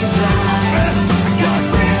baby's eye,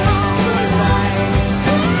 darkness to light.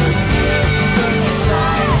 Give the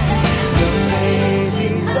sight, the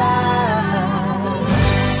baby's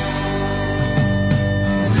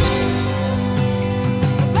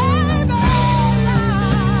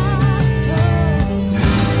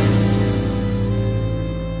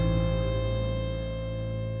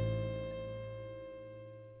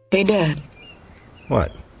Hey, Dad.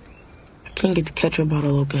 What? I can't get the ketchup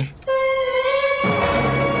bottle open.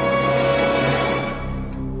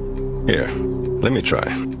 Here, let me try.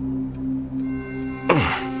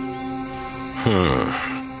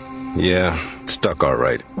 Yeah, stuck all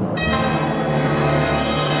right.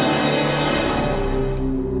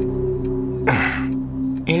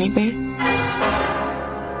 Anything?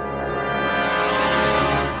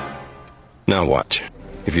 Now watch.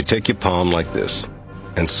 If you take your palm like this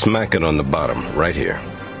and smack it on the bottom right here,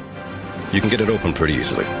 you can get it open pretty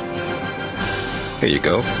easily. Here you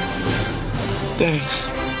go. Thanks.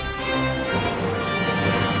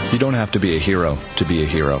 You don't have to be a hero to be a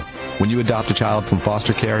hero. When you adopt a child from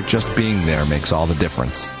foster care, just being there makes all the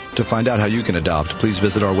difference. To find out how you can adopt, please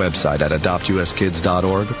visit our website at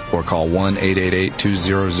adoptuskids.org or call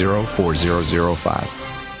 1-888-200-4005.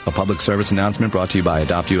 A public service announcement brought to you by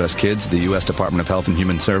Adopt U.S. Kids, the U.S. Department of Health and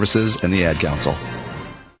Human Services, and the Ad Council.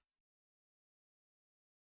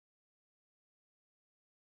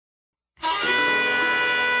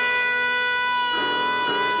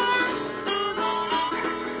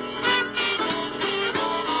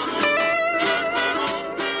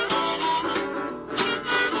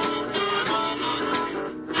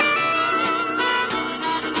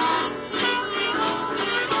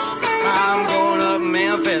 I'm going up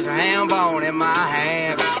Memphis, a ham bone in my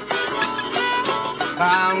hand.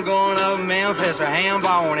 I'm going up Memphis, a ham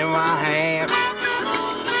bone in my hand.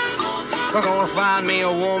 We're gonna find me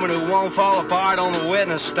a woman who won't fall apart on the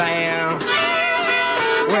witness stand.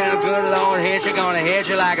 When the good Lord hits you, gonna hit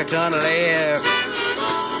you like a ton of lead.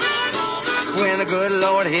 When the good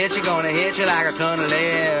Lord hits you, gonna hit you like a ton of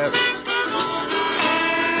lead.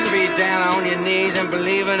 Be down on your knees and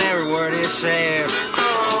believe in every word he said.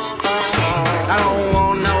 I don't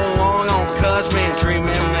want no woman gonna cuss me and treat me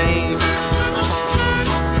mean.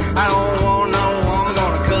 I don't want no woman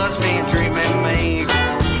gonna cuss me and treat me mean.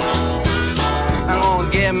 I'm gonna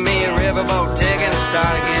get me a riverboat ticket and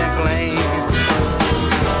start again clean.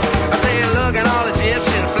 I see you looking all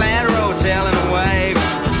Egyptian, flat road sailing away.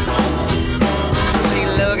 I see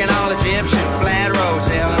you looking all Egyptian, flat road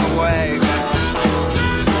sailing away.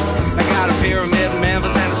 I got a pyramid in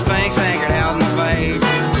Memphis and a Sphinx anchored out in the bay.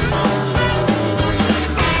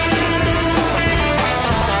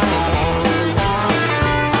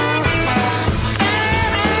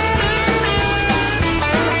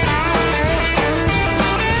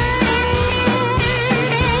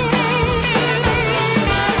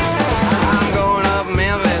 I'm going up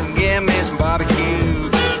Memphis and get me some barbecue.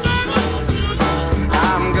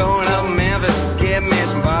 I'm going up Memphis and get me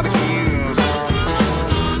some barbecue.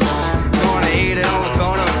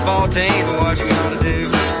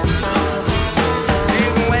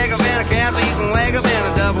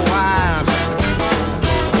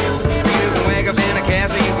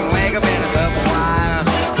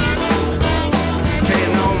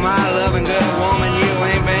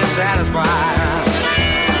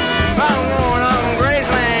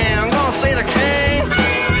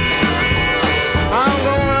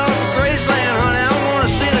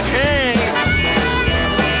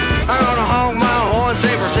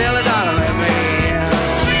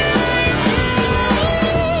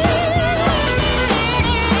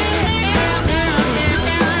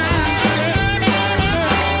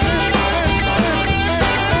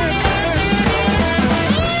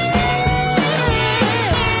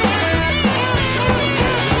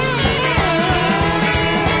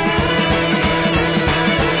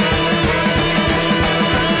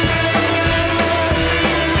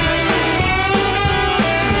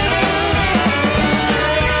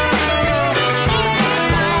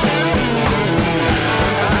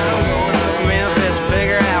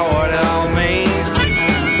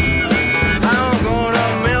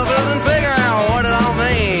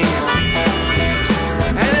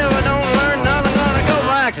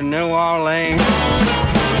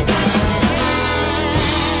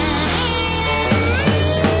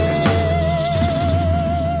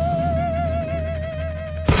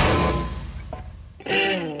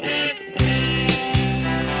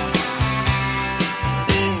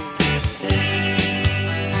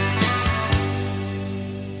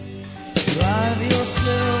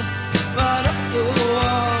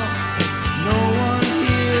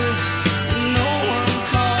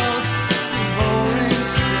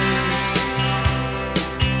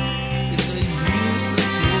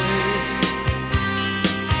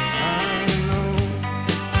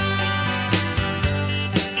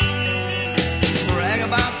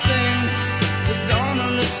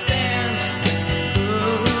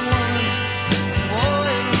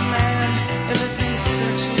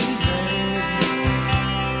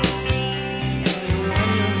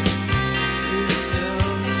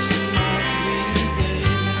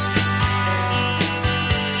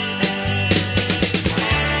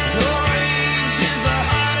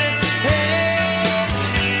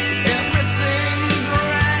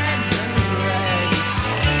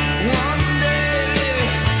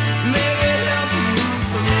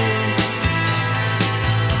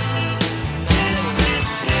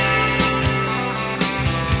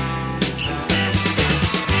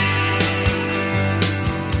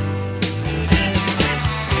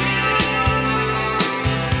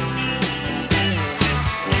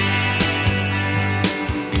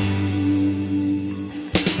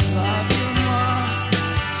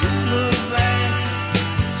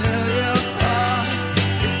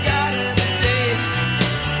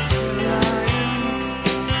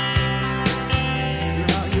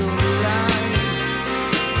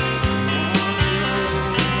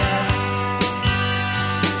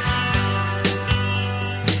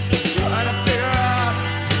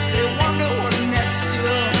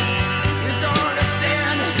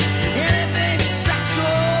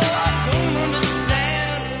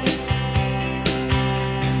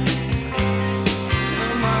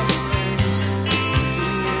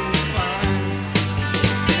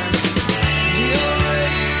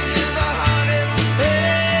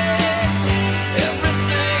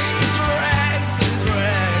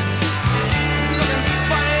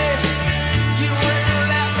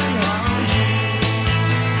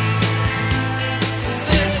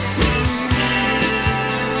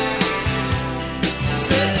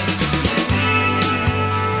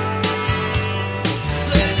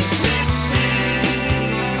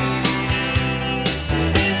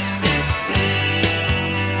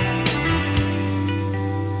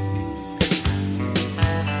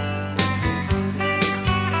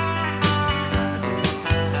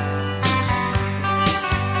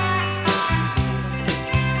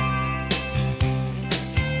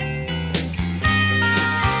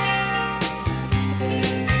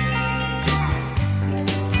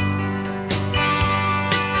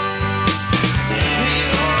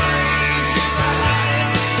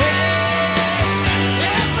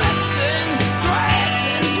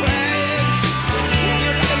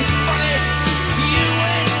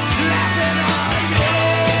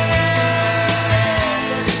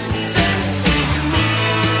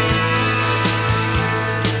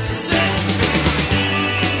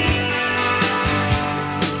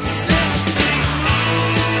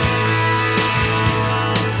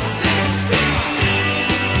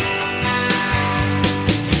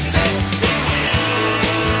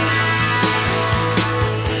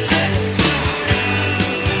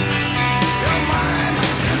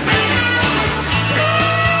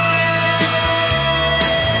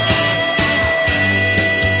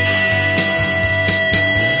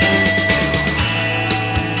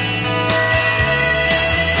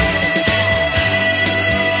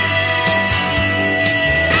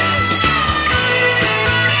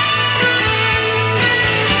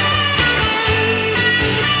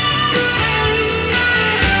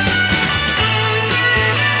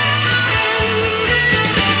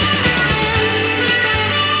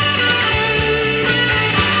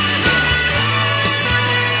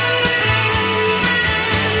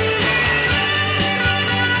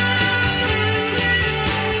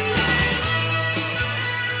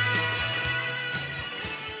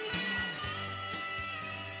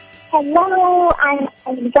 Hello, I'm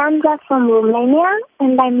Alexandra from Romania,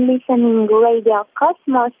 and I'm listening to Radio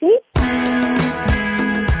Cosmosis.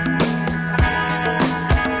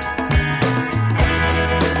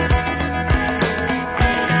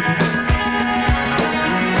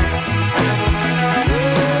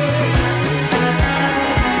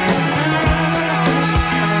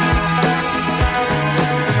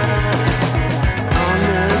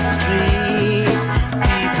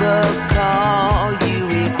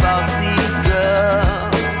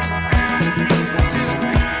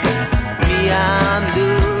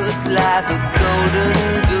 Like a golden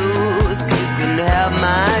goose, you can have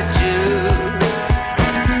my juice.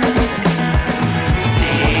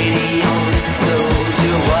 Steady on,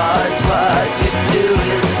 soldier, watch what you're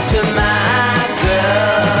doing to my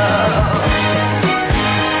girl.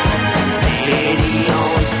 Steady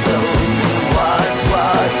on, soldier, watch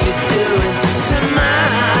what you're doing to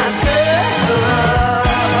my girl.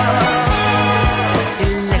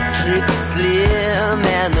 Electric Slim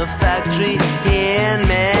and the Factory Hen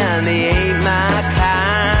Man, they ain't my kind.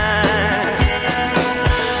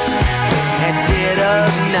 At dead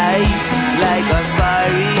of night, like a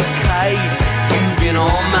fiery kite, you've been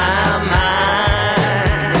on my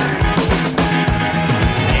mind.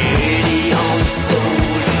 Steady on,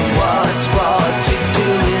 soldier, watch what you're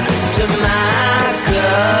doing to my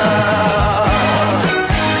girl.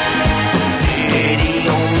 Steady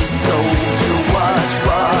on, soldier, watch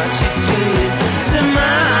what you're doing to my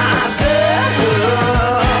girl.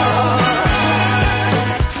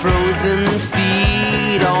 Frozen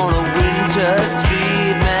feet on a winter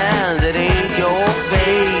street, man, that ain't your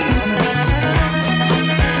fate.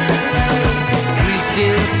 Greased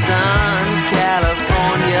in sun,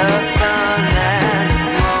 California fun, and it's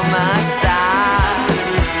more my style.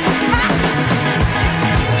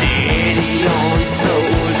 Steady on,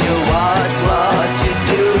 soldier, watch what you're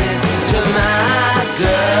doing to my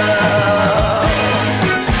girl.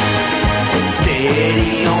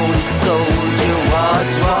 Steady on, soldier,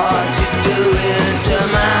 watch what you're doing to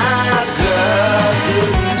my girl.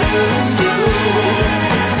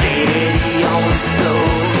 Steady on,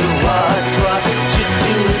 soldier, watch what you're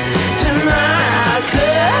doing to my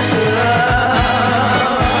girl.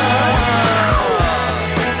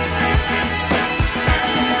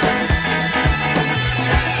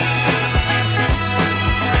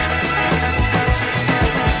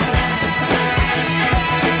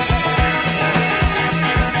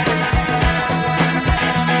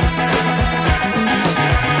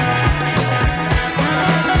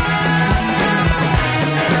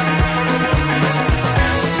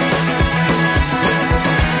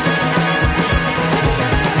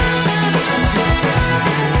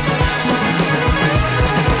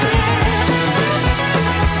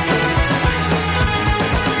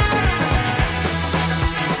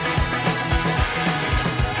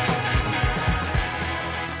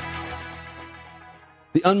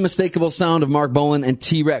 The unmistakable sound of Mark Bolan and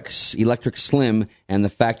T-Rex, Electric Slim, and the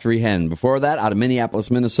Factory Hen. Before that, out of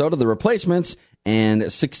Minneapolis, Minnesota, The Replacements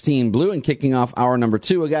and 16 Blue. And kicking off hour number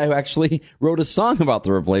 2, a guy who actually wrote a song about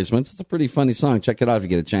The Replacements. It's a pretty funny song. Check it out if you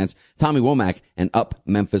get a chance. Tommy Womack and Up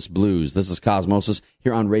Memphis Blues. This is Cosmosis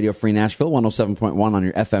here on Radio Free Nashville, 107.1 on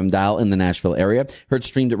your FM dial in the Nashville area. Heard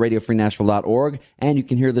streamed at radiofreenashville.org, and you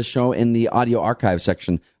can hear this show in the audio archive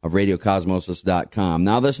section of radiocosmosis.com.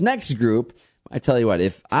 Now, this next group, I tell you what,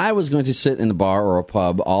 if I was going to sit in a bar or a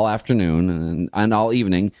pub all afternoon and all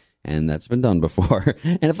evening, and that's been done before,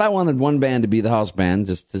 and if I wanted one band to be the house band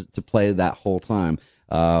just to play that whole time,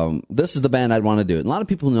 this is the band I'd want to do it. And a lot of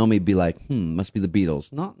people who know me be like, must be the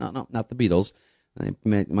Beatles. No, not the Beatles. They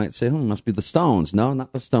might say, must be the Stones. No,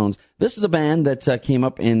 not the Stones. This is a band that came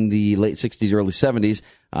up in the late 60s, early 70s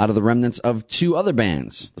out of the remnants of two other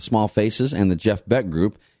bands, the Small Faces and the Jeff Beck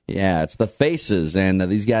Group. Yeah, it's the Faces, and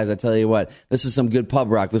these guys, I tell you what, this is some good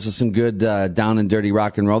pub rock. This is some good down and dirty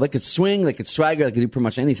rock and roll. They could swing, they could swagger, they could do pretty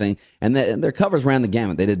much anything, and their covers ran the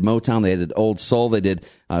gamut. They did Motown, they did old soul, they did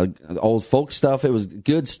old folk stuff. It was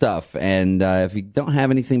good stuff, and if you don't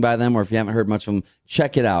have anything by them, or if you haven't heard much of them,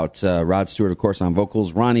 check it out. Rod Stewart, of course, on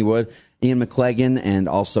vocals, Ronnie Wood, Ian McClagan, and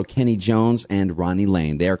also Kenny Jones and Ronnie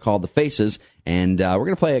Lane. They are called the Faces, and we're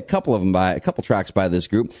going to play a couple tracks by this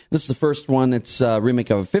group. This is the first one. It's a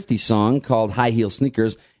remake of a 50s song called High Heel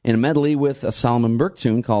Sneakers, in a medley with a Solomon Burke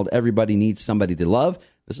tune called Everybody Needs Somebody to Love.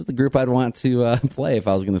 This is the group I'd want to play if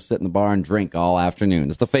I was going to sit in the bar and drink all afternoon.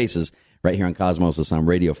 It's the Faces, right here on Cosmosis on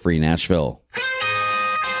Radio Free Nashville.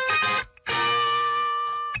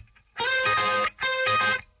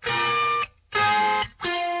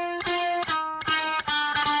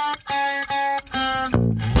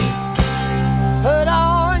 Put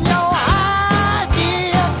on your high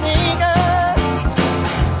heel sneakers.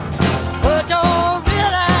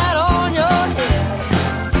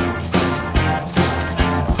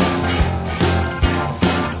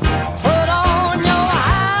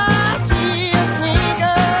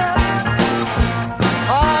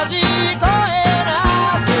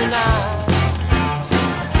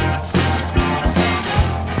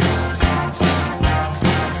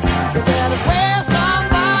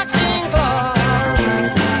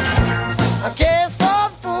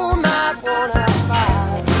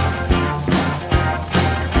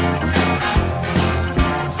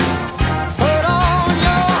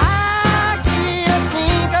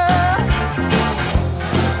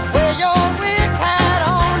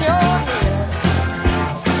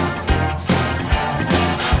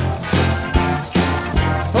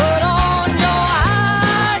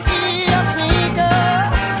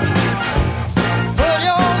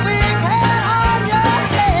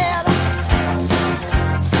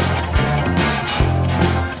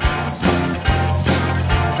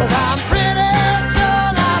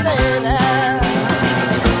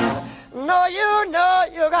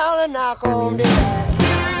 knock on the door.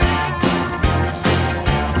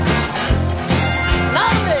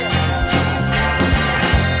 Knock on the door.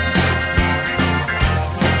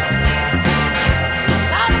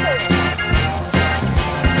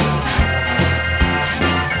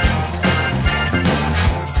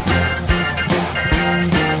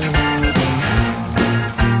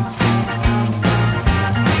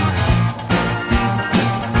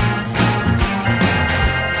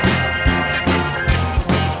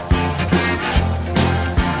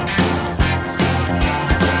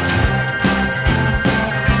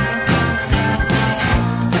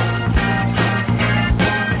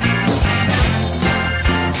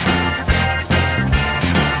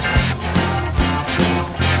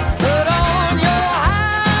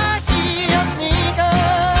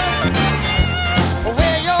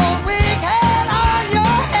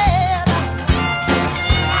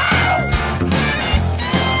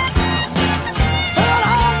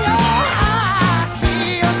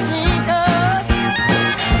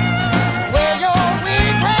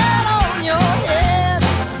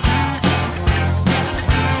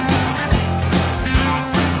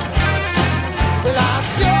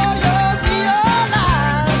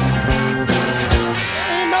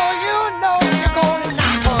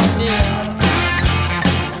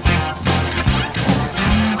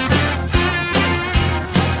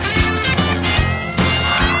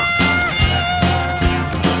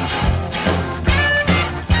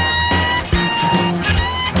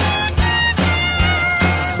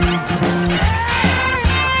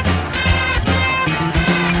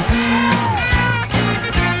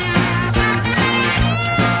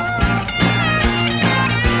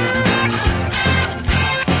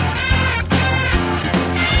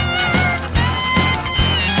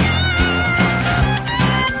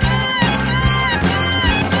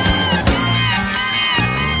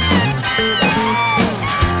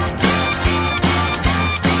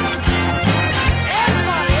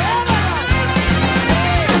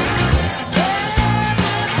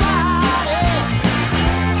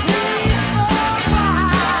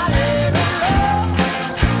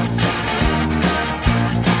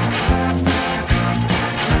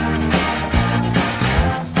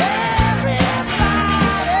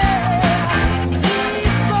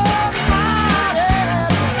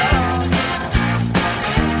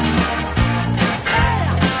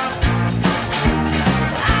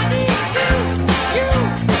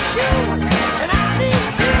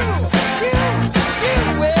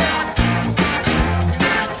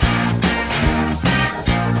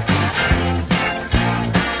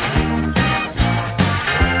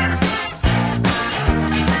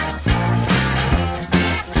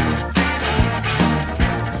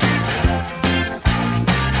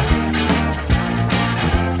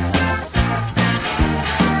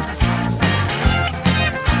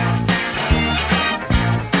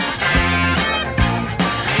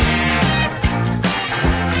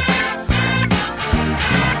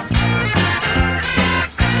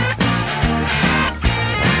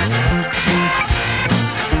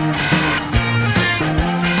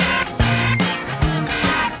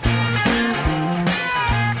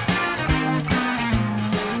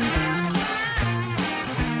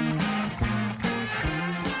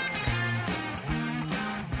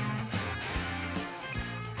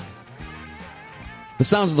 The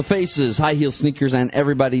sounds of the Faces, High Heel Sneakers, and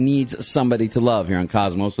Everybody Needs Somebody to Love here on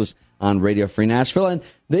Cosmosis on Radio Free Nashville. And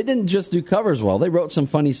they didn't just do covers well. They wrote some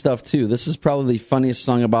funny stuff, too. This is probably the funniest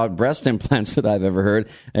song about breast implants that I've ever heard.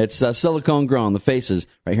 It's Silicone Grown, The Faces,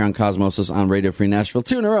 right here on Cosmosis on Radio Free Nashville.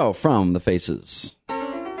 2 in a row from The Faces.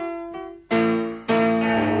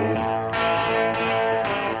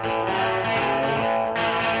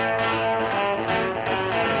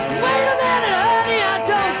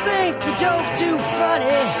 Joke's too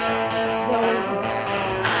funny. No,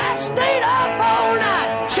 I stayed up all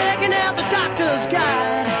night checking out the doctor's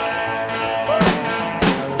guide.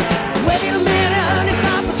 Wait a minute, honey,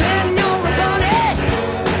 stop pretending you're a bunny.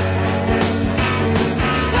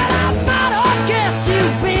 Well, I might have guessed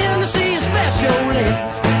you've been to see a specialist.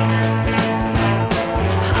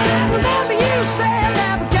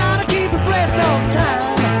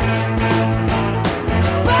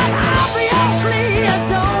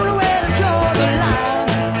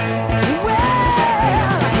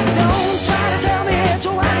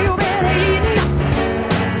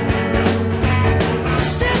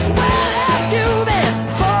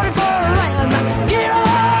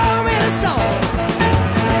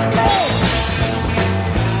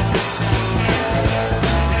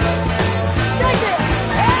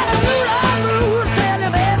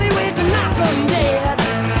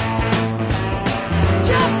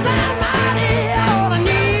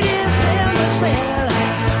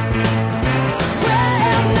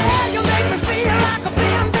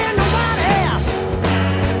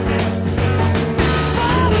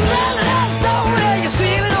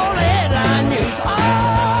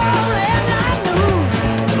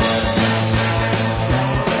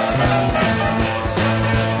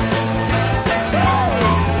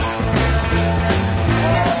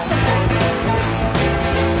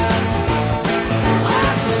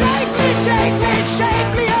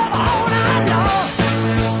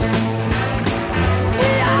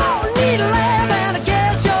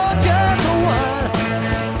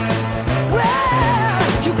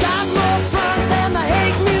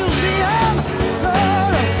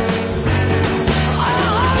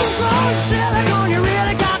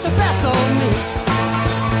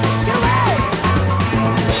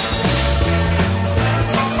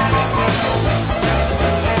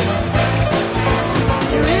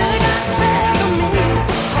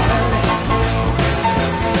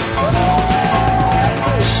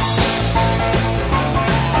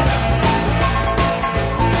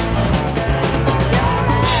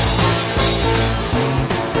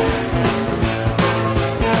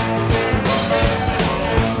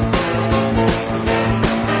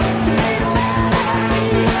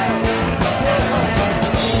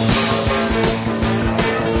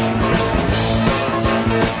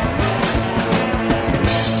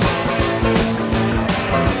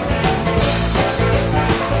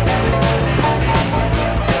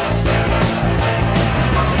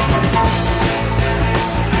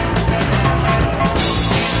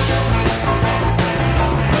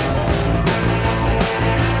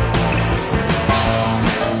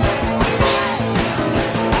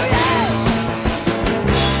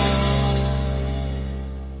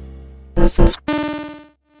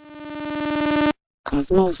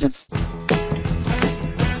 Cosmosis.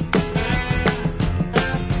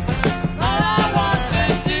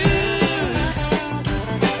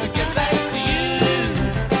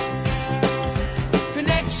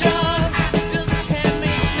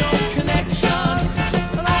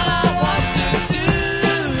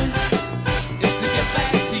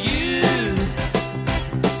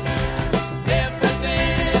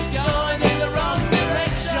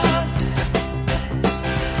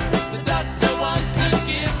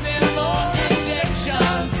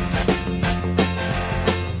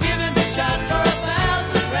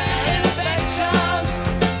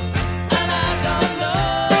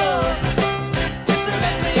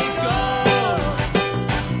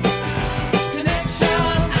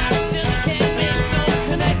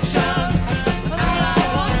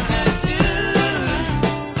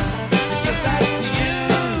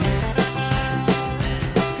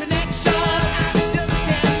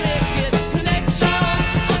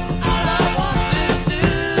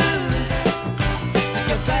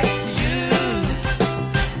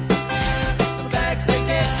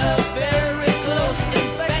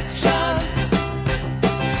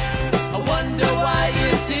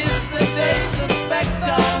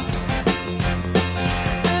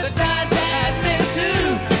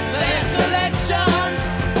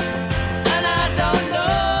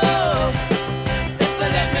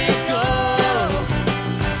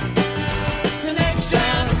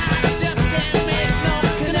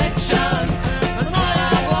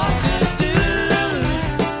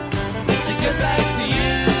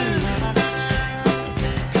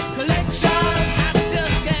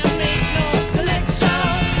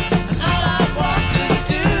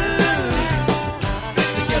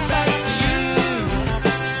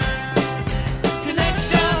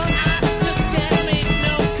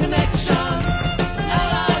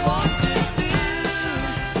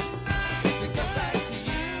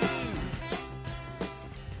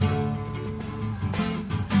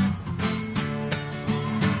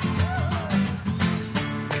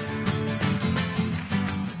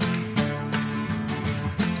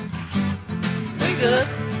 Wake up,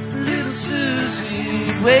 little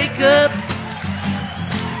Susie, wake up.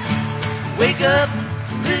 Wake up,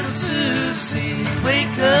 little Susie,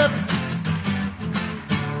 wake up.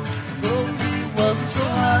 Though it wasn't so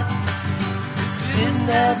hot, didn't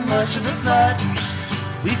have much of a plot.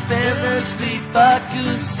 We fell asleep, our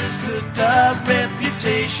gooses cooked, our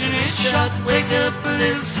reputation is shot. Wake up,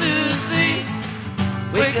 little Susie,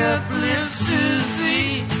 wake up, little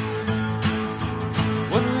Susie.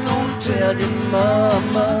 What are you gonna tell your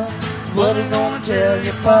mama? What are you gonna tell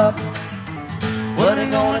your pop? What are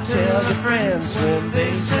you gonna tell your friends when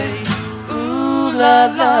they say, ooh la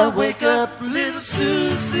la, wake up, little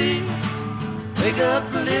Susie, wake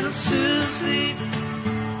up, little Susie.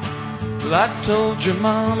 Well, I told your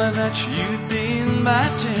mama that you'd be in by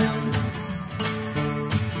 10.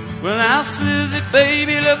 Well, now, Susie,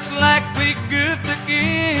 baby, looks like we goofed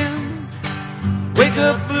again. Wake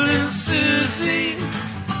up, little Susie,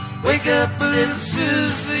 wake up, little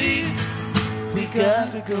Susie. We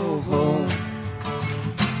gotta go home.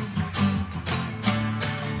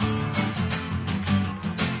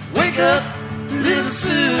 Wake up, little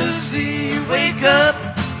Susie, wake up.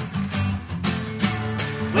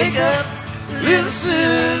 Wake up, little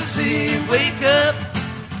Susie, wake up.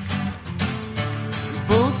 We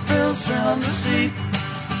both fell sound asleep.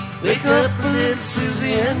 Wake up, little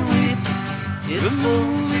Susie, and weep. It's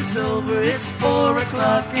movie's over, it's 4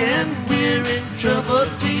 o'clock, and we're in trouble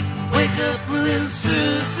deep. Wake up, little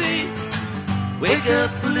Susie, wake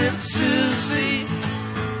up, little Susie.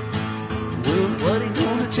 Well, what are you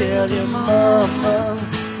gonna tell your mama?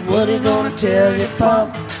 What are you gonna tell your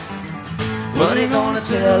pop? What are you gonna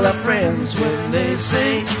tell our friends when they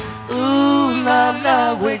say, ooh la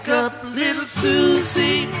la, wake up, little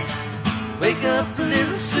Susie, wake up,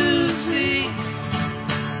 little Susie.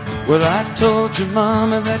 Well, I told your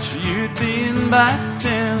mama that you'd be in by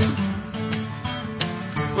 10.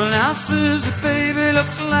 Well, now, Susie, baby,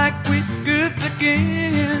 looks like we goofed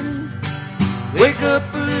again. Wake up,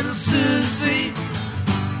 little Susie,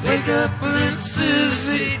 wake up, little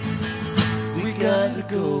Susie. We gotta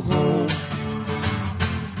go home.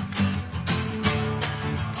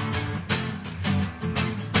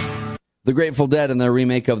 The Grateful Dead and their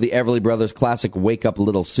remake of the Everly Brothers classic Wake Up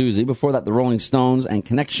Little Susie. Before that, the Rolling Stones and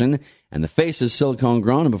Connection, and the Faces, Silicone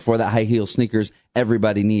Grown, and before that, High Heel Sneakers,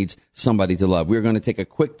 Everybody Needs Somebody to Love. We're going to take a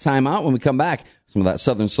quick time out. When we come back, some of that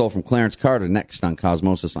Southern Soul from Clarence Carter next on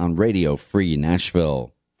Cosmosis on Radio Free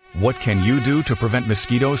Nashville. What can you do to prevent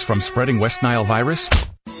mosquitoes from spreading West Nile virus?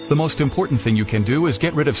 The most important thing you can do is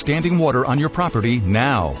get rid of standing water on your property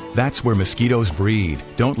now. That's where mosquitoes breed.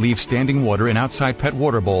 Don't leave standing water in outside pet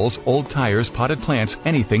water bowls, old tires, potted plants,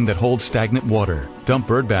 anything that holds stagnant water. Dump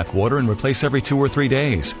bird bath water and replace every 2 or 3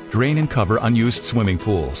 days. Drain and cover unused swimming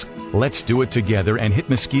pools. Let's do it together and hit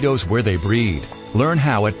mosquitoes where they breed. Learn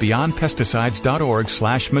how at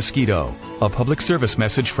beyondpesticides.org/mosquito. A public service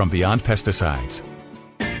message from Beyond Pesticides.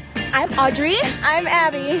 I'm Audrey. I'm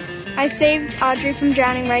Abby. I saved Audrey from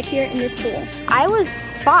drowning right here in this pool. I was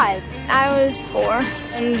 5. I was 4.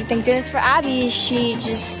 And thank goodness for Abby, she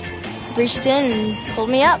just reached in and pulled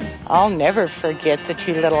me up. I'll never forget the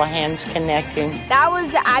 2 little hands connecting. That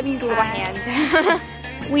was Abby's little hand.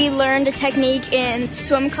 We learned a technique in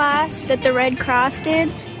swim class that the Red Cross did.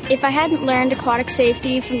 If I hadn't learned aquatic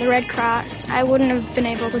safety from the Red Cross, I wouldn't have been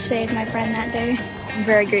able to save my friend that day. I'm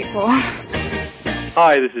very grateful.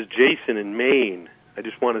 Hi, this is Jason in Maine. I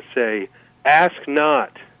just want to say, ask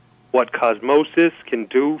not what Cosmosis can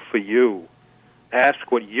do for you. Ask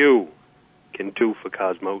what you can do for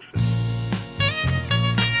Cosmosis.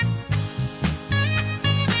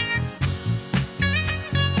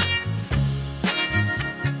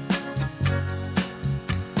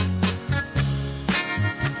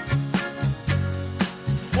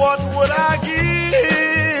 What would I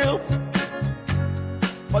give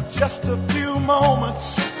for just a few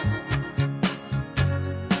moments?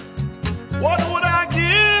 What would I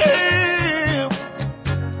give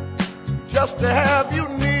just to have you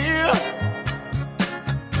near?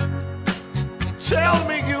 Tell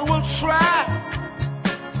me you will try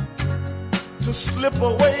to slip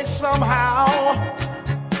away somehow.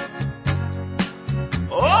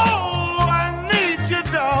 Oh, I need you,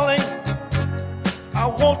 darling. I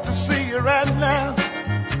want to see you right now.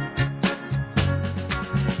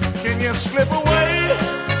 Can you slip away?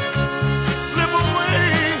 Slip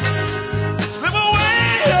away. Slip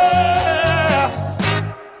away. Yeah.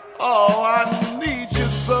 Oh, I need you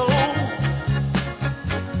so.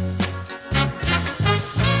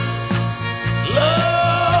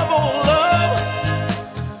 Love, oh love.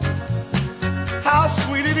 How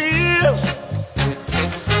sweet it is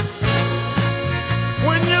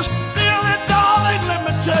when you're still it, darling. Let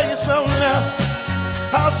me tell you something now.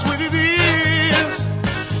 How sweet it is.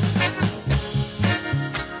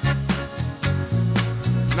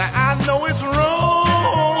 Now I know it's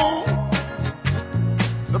wrong,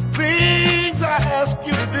 the things I ask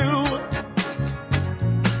you to do,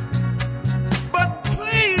 but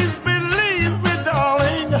please believe me,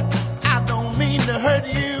 darling, I don't mean to hurt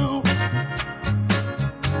you.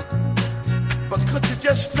 But could you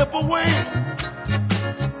just slip away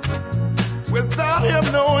without him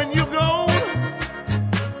knowing you're gone?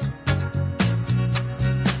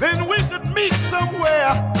 Then we could meet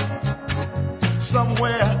somewhere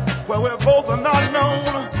where we're both are not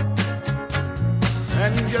known.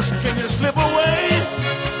 And just can you slip away?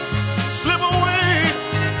 Slip away.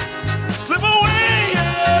 Slip away,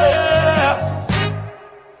 yeah.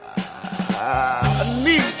 I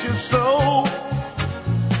need you so.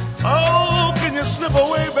 Oh, can you slip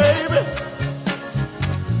away, baby?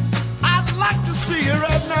 I'd like to see you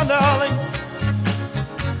right now, darling.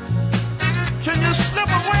 Can you slip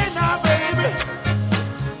away now, baby?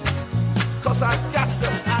 'Cause I got to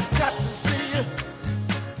see you.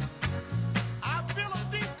 I feel a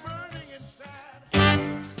deep burning inside.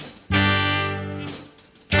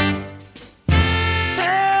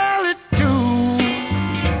 Tell it to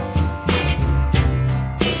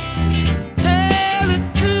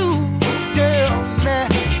girl, man.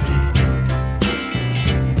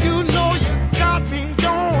 You know you got me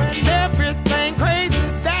doing everything crazy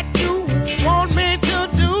that you want me to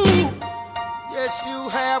do. Yes, you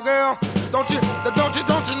have, girl. Don't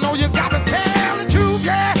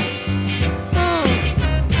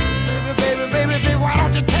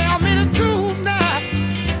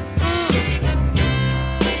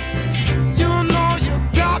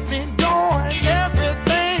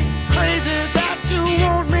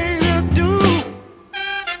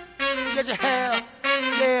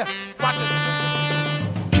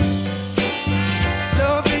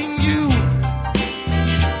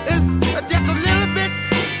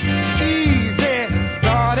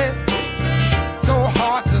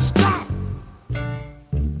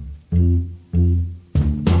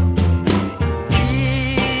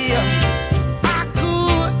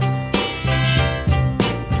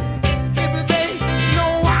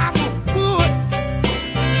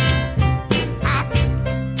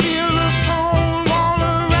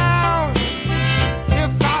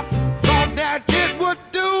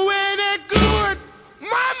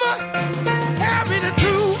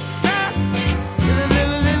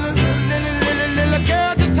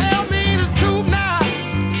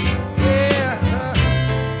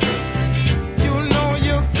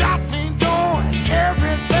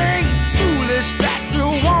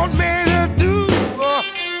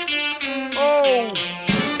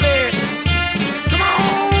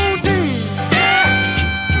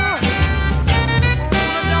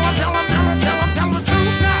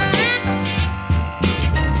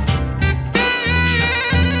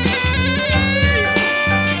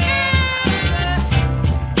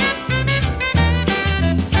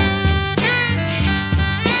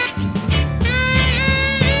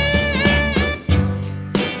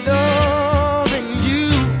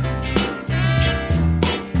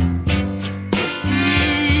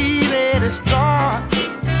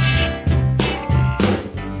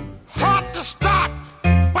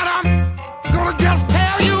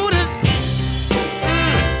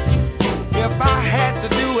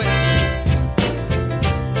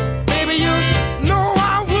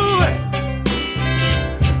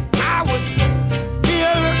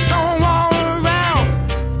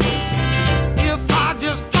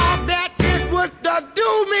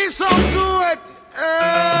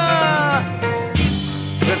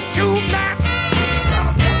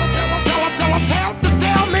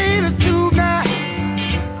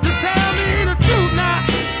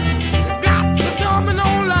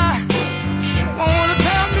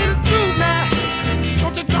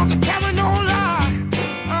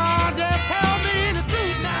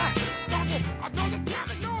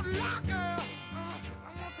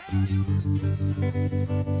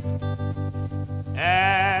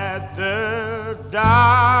at the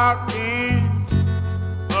dark end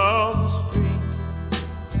of the street.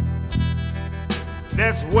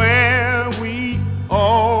 That's where we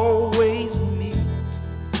always meet,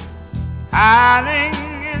 hiding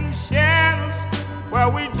in shadows where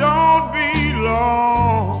we don't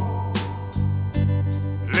belong,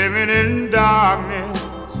 living in darkness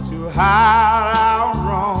to hide our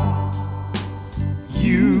wrong.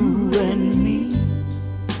 You and me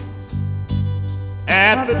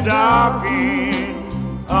at the dark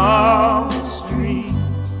end of the street.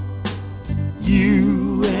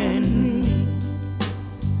 You and me.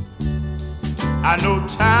 I know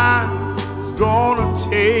time is gonna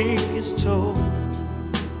take its toll.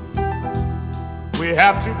 We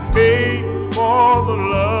have to pay for the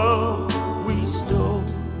love we stole.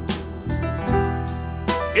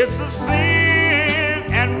 It's a sin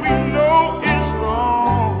and we know it's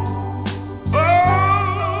wrong. Oh,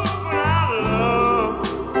 but our love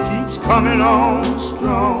keeps coming on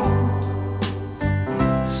strong.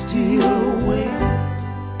 Steal away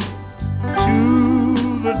to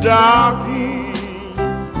the dark end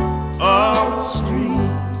of the street.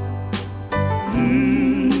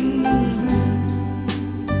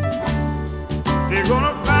 They're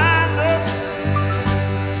gonna find us.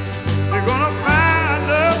 They're gonna find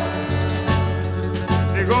us.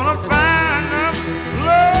 They're gonna find us,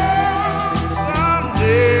 Lord,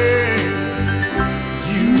 someday.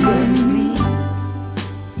 You and me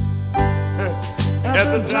at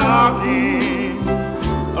the dark end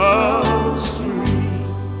of the street.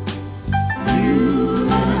 You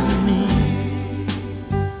and me.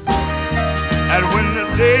 And when the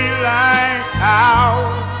daylight hour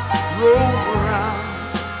rolls around,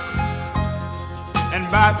 and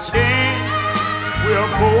by chance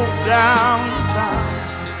we're both downtown,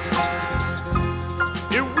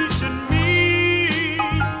 if we should meet,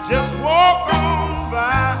 just walk on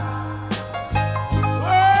by.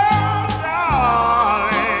 Oh,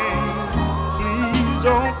 darling, please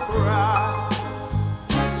don't cry.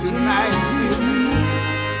 Tonight we'll meet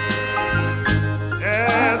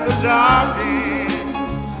at the dark end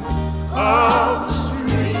of the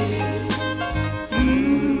street.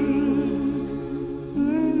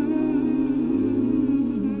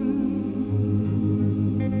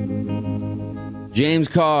 James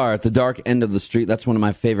Carr at the dark end of the street. That's one of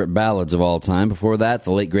my favorite ballads of all time. Before that,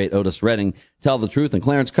 the late, great Otis Redding, Tell the Truth, and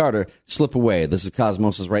Clarence Carter, Slip Away. This is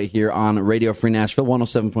Cosmosis right here on Radio Free Nashville,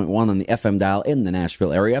 107.1 on the FM dial in the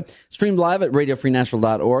Nashville area. Streamed live at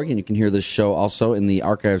radiofreenashville.org, and you can hear this show also in the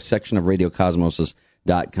archive section of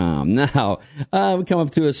radiocosmosis.com. Now, we come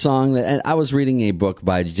up to a song that, and I was reading a book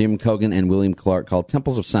by Jim Cogan and William Clark called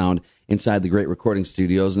Temples of Sound Inside the Great Recording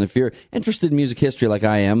Studios. And if you're interested in music history like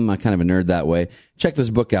I am, I'm kind of a nerd that way, check this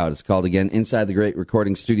book out. It's called, again, Inside the Great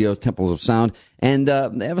Recording Studios, Temples of Sound. And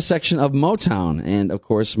they have a section of Motown. And, of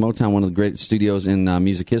course, Motown, one of the great studios in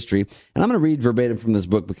music history. And I'm going to read verbatim from this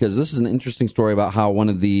book because this is an interesting story about how one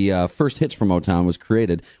of the first hits for Motown was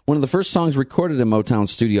created. One of the first songs recorded in Motown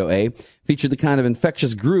Studio A featured the kind of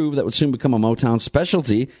infectious groove that would soon become a Motown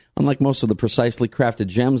specialty. Unlike most of the precisely crafted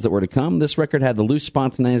gems that were to come, this record had the loose,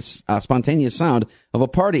 spontaneous sound of a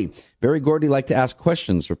party. Berry Gordy liked to ask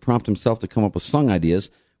questions or prompt himself to come up with song ideas.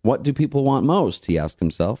 What do people want most? He asked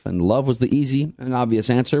himself, and love was the easy and obvious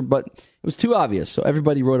answer, but it was too obvious. So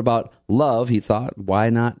everybody wrote about love, he thought. Why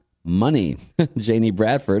not money? Janie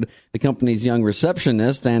Bradford, the company's young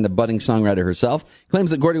receptionist and a budding songwriter herself,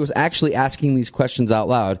 claims that Gordy was actually asking these questions out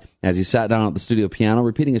loud as he sat down at the studio piano,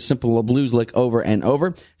 repeating a simple blues lick over and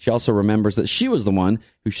over. She also remembers that she was the one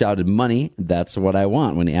who shouted, "Money, that's what I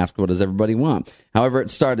want," when he asked, "What does everybody want?" However,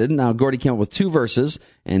 it started. Now, Gordy came up with two verses,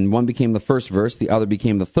 and one became the first verse, the other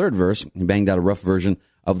became the third verse. He banged out a rough version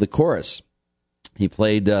of the chorus. He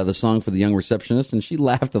played the song for the young receptionist, and she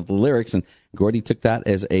laughed at the lyrics, and Gordy took that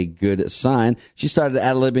as a good sign. She started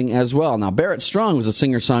ad-libbing as well. Now, Barrett Strong was a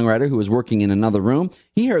singer-songwriter who was working in another room.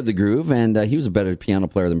 He heard the groove, and he was a better piano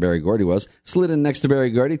player than Berry Gordy was. Slid in next to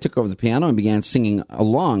Berry Gordy, took over the piano, and began singing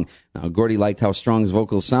along. Now, Gordy liked how Strong's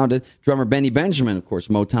vocals sounded. Drummer Benny Benjamin, of course,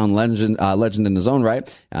 Motown legend in his own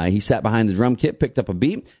right. He sat behind the drum kit, picked up a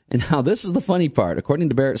beat. And now this is the funny part. According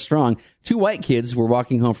to Barrett Strong, two white kids were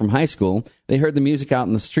walking home from high school. They heard the music out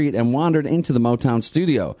in the street and wandered into the Motown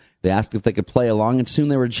studio. They asked if they could play along, and soon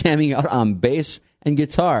they were jamming out on bass and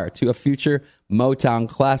guitar to a future Motown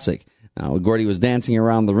classic. Now, Gordy was dancing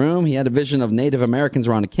around the room. He had a vision of Native Americans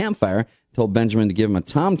around a campfire, told Benjamin to give him a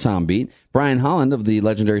tom-tom beat. Brian Holland of the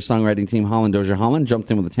legendary songwriting team Holland Dozier Holland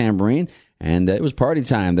jumped in with a tambourine, and it was party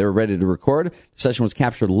time. They were ready to record. The session was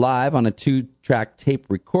captured live on a 2-track tape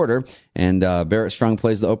recorder, and Barrett Strong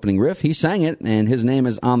plays the opening riff. He sang it, and his name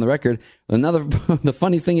is on the record. The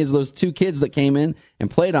funny thing is those 2 kids that came in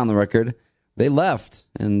and played on the record, they left,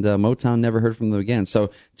 and Motown never heard from them again.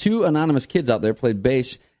 So 2 anonymous kids out there played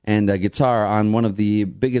bass and guitar on one of the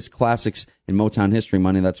biggest classics in Motown history,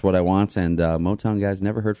 Money, That's What I Want, and Motown guys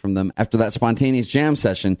never heard from them after that spontaneous jam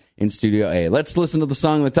session in Studio A. Let's listen to the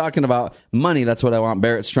song they're talking about, Money, That's What I Want,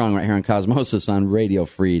 Barrett Strong, right here on Cosmosis on Radio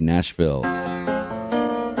Free Nashville.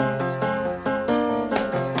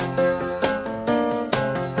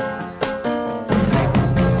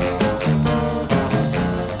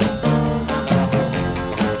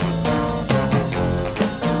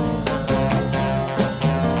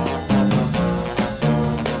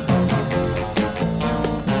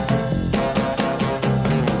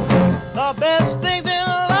 The best things in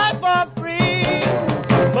life are free,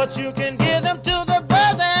 but you can give them to the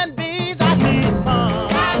birds and bees. I need money.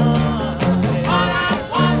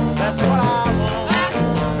 That's what I want.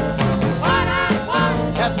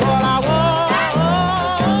 That's what I want.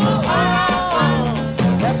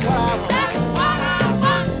 That's what I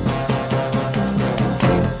want.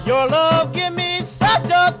 Your love give me such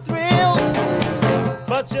a thrill,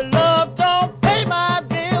 but your love don't pay my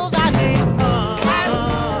bills. I need money.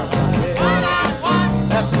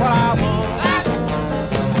 That's what I want.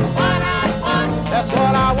 That's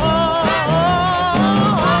what I want.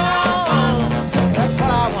 That's what I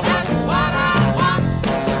want.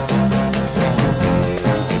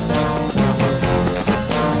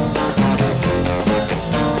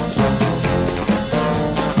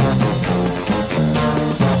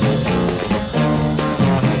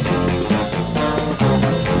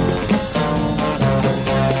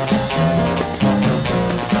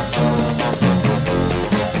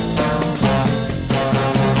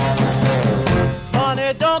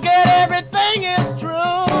 Money don't get everything, it's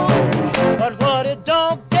true, but what it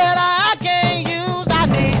don't get I can't use. I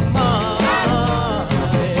need money.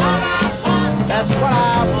 That's what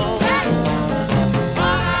I want.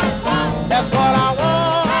 That's what I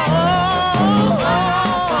want.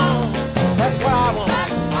 That's what I want.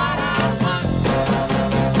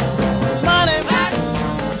 Money.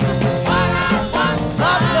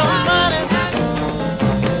 Lots of money.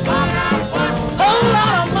 Whole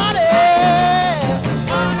lot of money.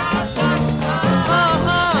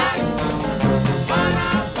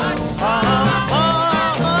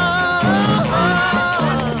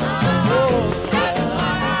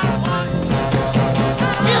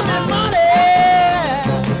 Give me money,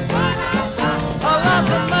 a lot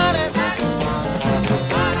of money,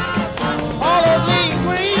 all those leaves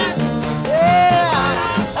green, yeah,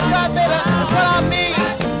 that's right, baby, that's what I mean.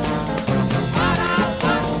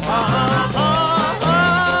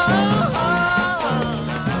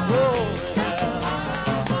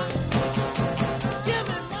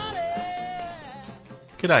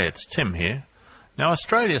 G'day, it's Tim here. Now,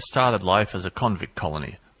 Australia started life as a convict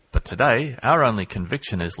colony, but today our only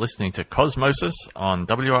conviction is listening to Cosmosis on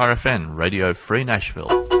WRFN, Radio Free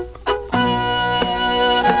Nashville.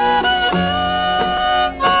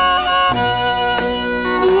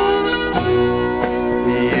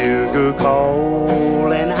 You grew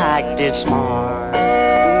cold and acted smart.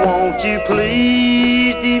 Won't you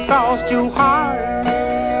please defrost your heart?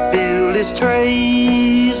 Fill this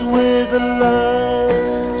trays with the love,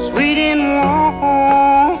 sweet and warm.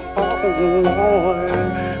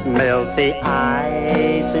 Melt the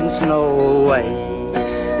ice and snow away.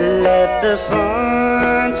 Let the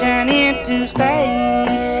sun shine in to stay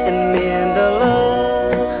and mend the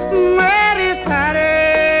love that is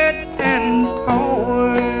tattered and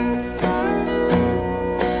torn.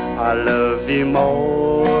 I love you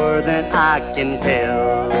more than I can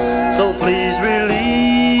tell, so please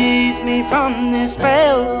release me from this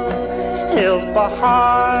spell. Help a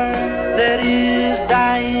heart that is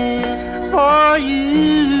dying for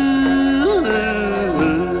you.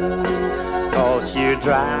 'Cause you're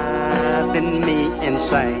driving me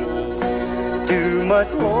insane. Too much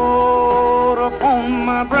load upon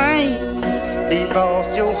my brain.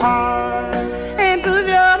 Defrost your heart and prove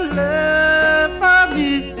your love for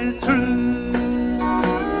me is true.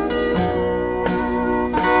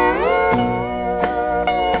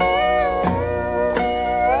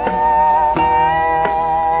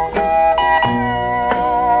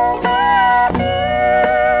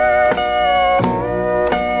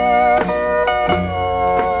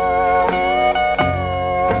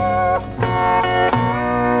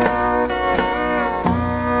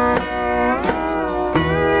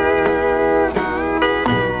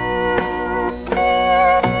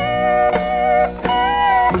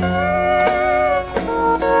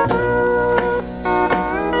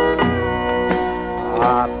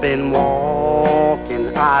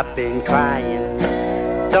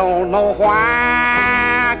 don't know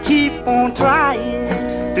why I keep on trying.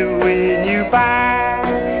 Doing you by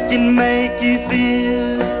can make you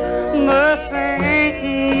feel the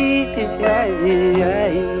same,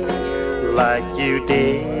 like you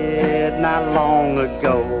did not long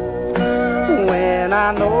ago. When I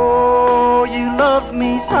know you love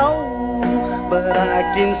me so, but I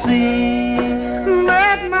can see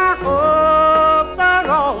that my hopes are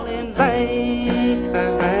all in vain.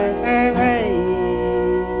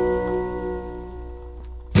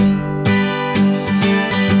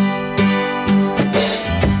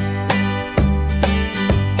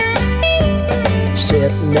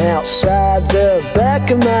 Sitting outside the back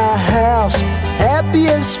of my house, happy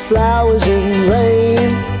as flowers in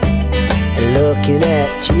rain. Looking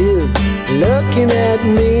at you, looking at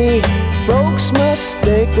me, folks must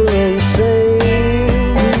think we're insane.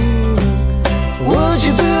 Would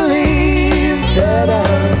you believe that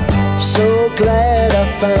I'm so glad I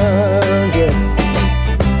found you?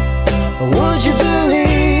 Would you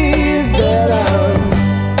believe that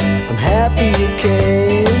I'm happy you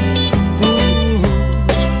came?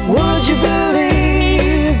 Would you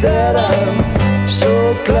believe that I'm so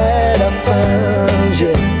glad I found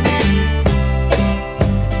you?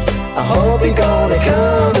 I hope you're gonna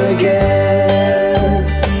come again.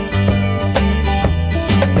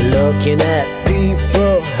 Looking at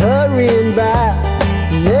people hurrying by,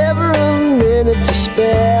 never a minute to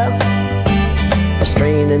spare,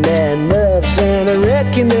 straining their nerves and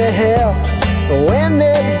wrecking their health. But when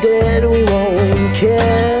they're dead, we won't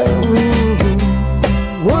care.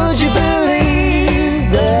 Would you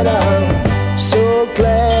believe that I'm so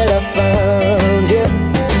glad I found you?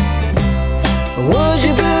 Would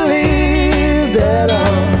you believe that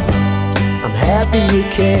I'm happy you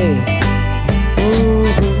came?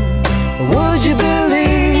 Would you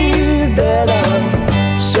believe that I'm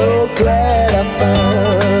so glad I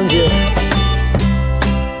found you?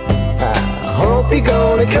 I hope you're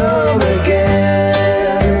gonna come again.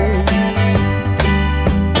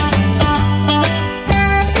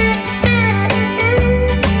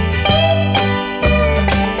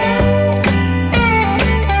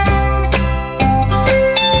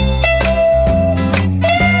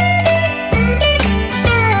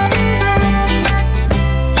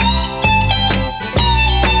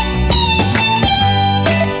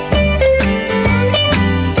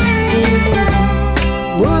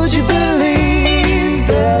 Would you believe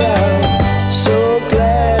that I'm so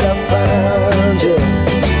glad I found you?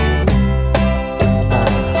 I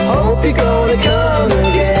hope you're gonna come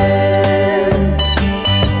again.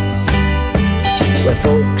 When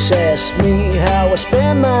folks ask me how I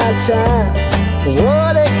spend my time,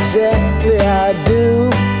 what exactly I do,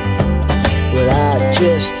 well, I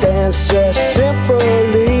just answer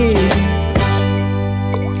simply,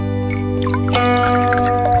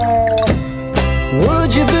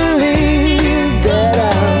 would you believe that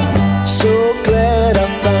I'm so glad I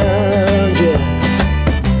found you?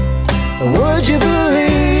 Would you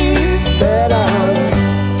believe that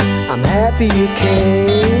I'm happy you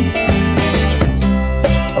came?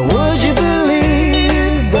 Would you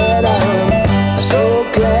believe that I'm so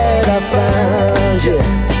glad I found you?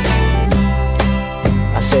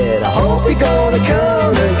 I said, I hope you're gonna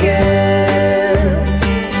come again.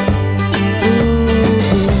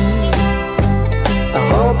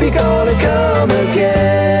 Hope you're gonna come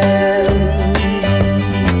again.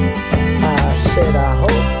 I said I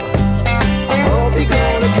hope you're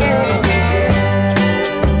gonna come again.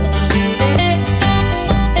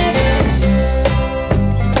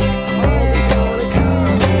 I hope you're gonna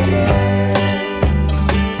come again.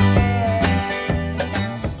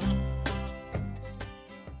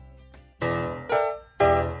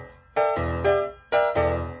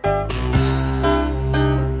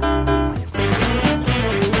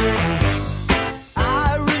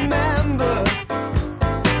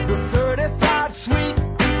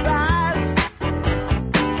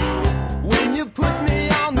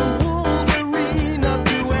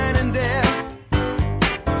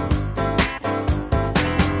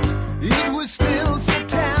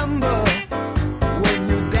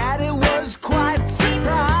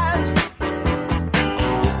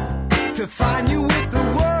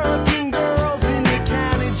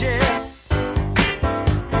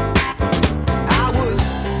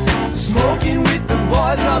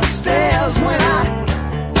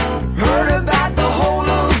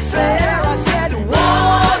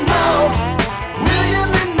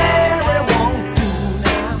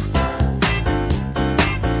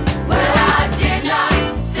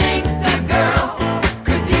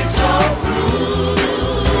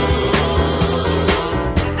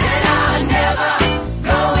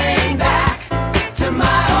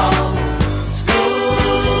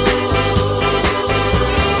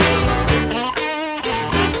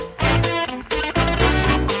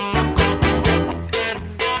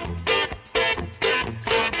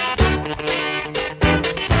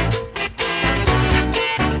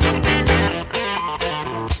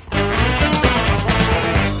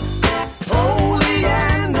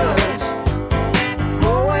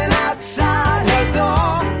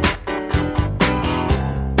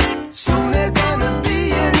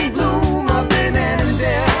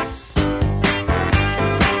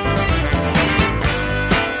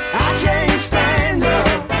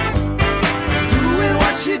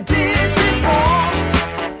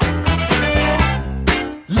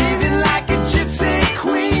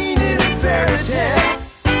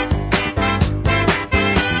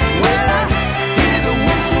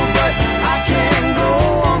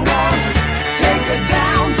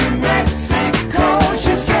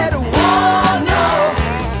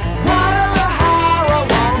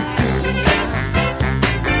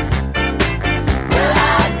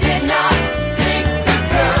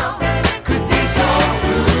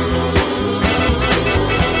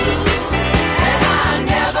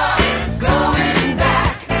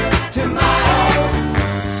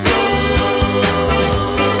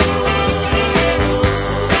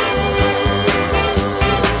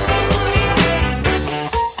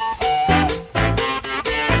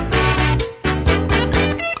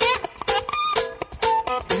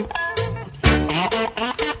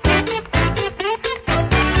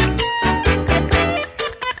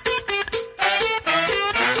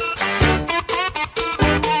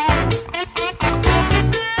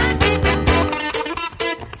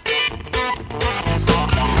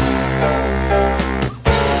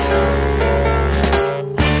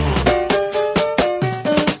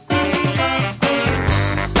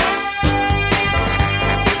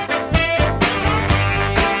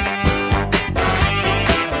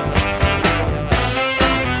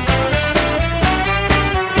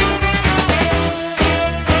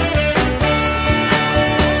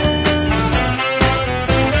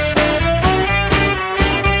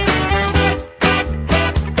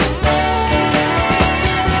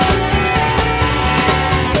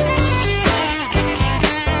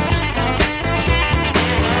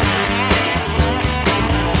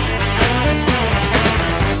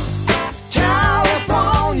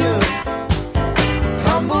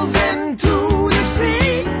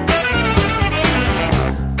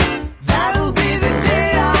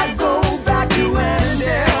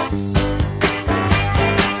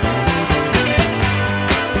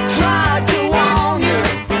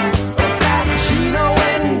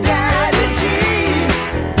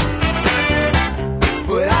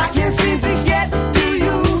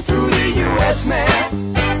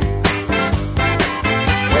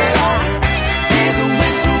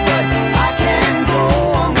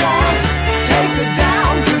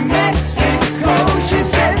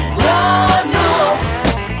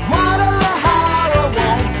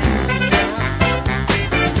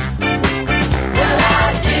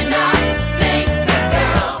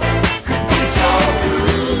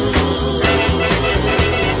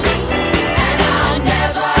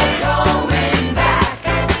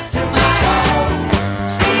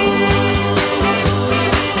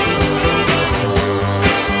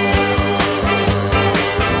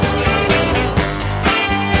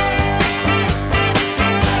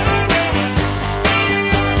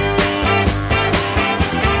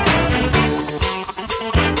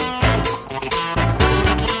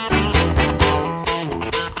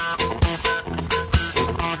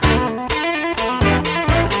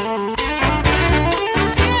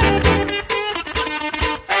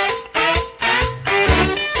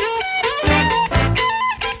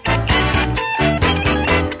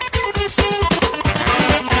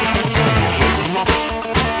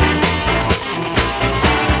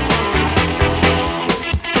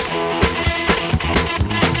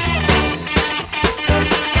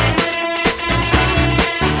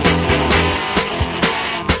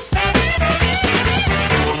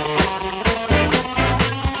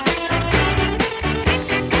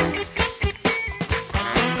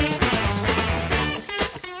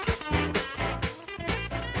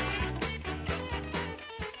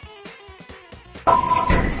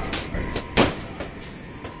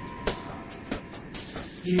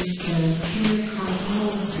 You can hear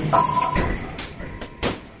Cosmosis.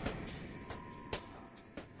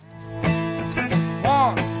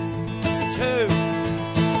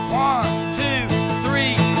 One, two,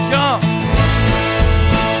 three, jump.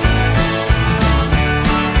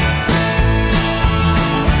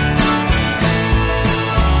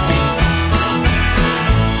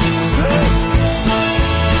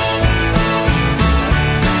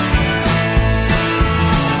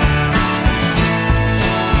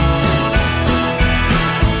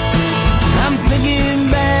 I'm thinking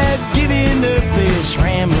about giving up this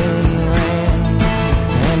rambling around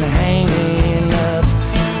and hanging up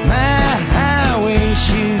my highway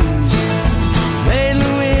shoes.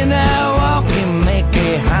 Lately when I walk and make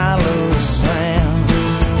a hollow sound,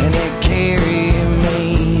 and they carry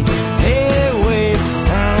me away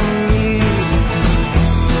from you.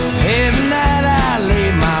 Every night I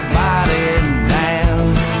lay my body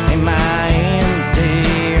down, and my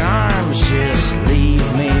empty arms just leave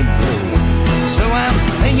me blue. So I'm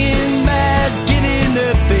thinking about getting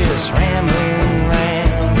up this rambling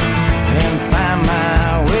round and find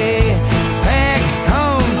my way back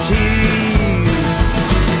home to you.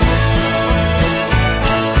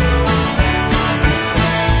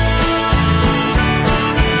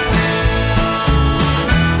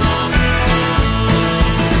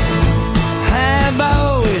 I've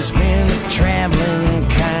always been a traveling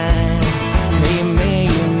kind, a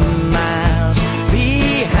million miles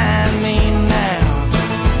behind me now.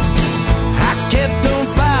 I kept on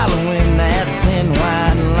following that thin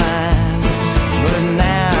white line, but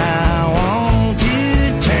now I want to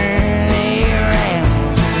turn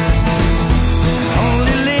around.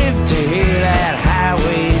 Only live to hear that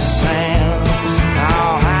highway sound,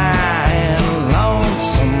 all high and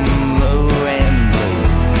lonesome, low and blue.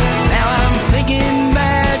 Now I'm thinking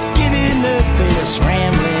about giving up this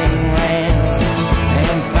rambling round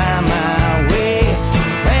and find my way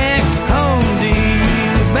back home to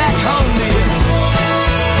you, back home to you.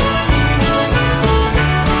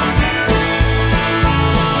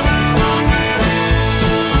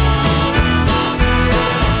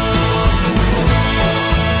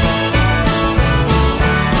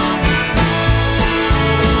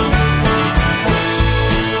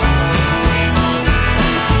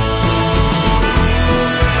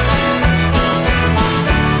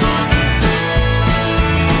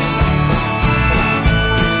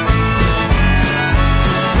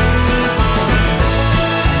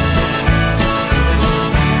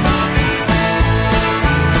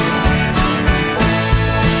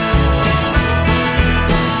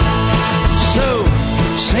 So,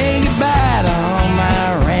 say goodbye to all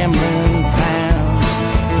my rambling pals.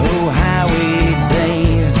 Oh, Highway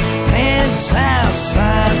Dave and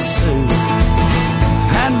Southside Sue.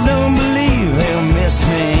 I don't believe they'll miss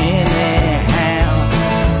me anyhow.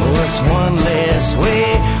 Oh, it's one less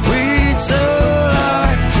way we'd all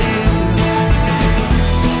are too.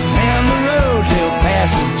 Down the road they'll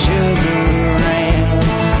pass each other around,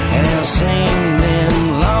 and they'll sing them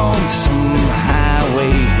lonesome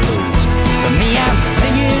highway blues. But me, I'm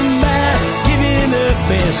thinking about giving up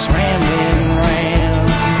this rambling round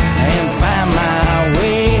and find my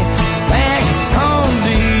way back home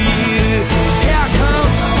to you. Here I come.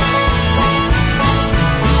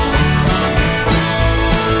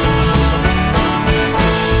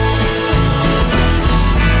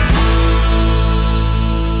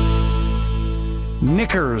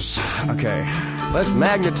 Knickers. Okay, let's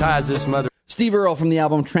magnetize this mother. Steve Earle from the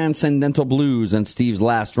album Transcendental Blues and Steve's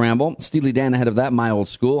Last Ramble. Steely Dan ahead of that, My Old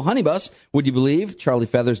School. Honeybus, Would You Believe? Charlie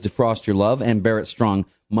Feathers, Defrost Your Love. And Barrett Strong,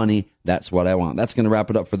 Money, That's What I Want. That's going to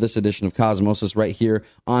wrap it up for this edition of Cosmosis right here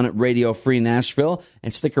on Radio Free Nashville.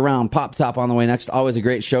 And stick around. Pop Top on the way next. Always a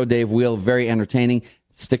great show. Dave Wheel, very entertaining.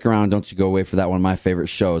 Stick around. Don't you go away for that, one of my favorite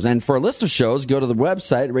shows. And for a list of shows, go to the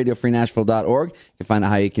website, radiofreenashville.org. You can find out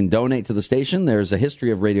how you can donate to the station. There's a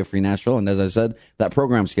history of Radio Free Nashville. And as I said, that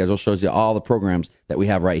program schedule shows you all the programs that we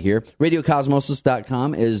have right here.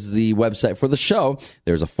 RadioCosmosis.com is the website for the show.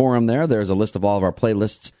 There's a forum there. There's a list of all of our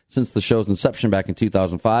playlists since the show's inception back in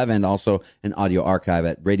 2005, and also an audio archive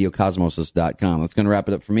at radiocosmosis.com. That's going to wrap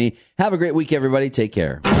it up for me. Have a great week, everybody. Take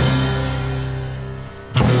care.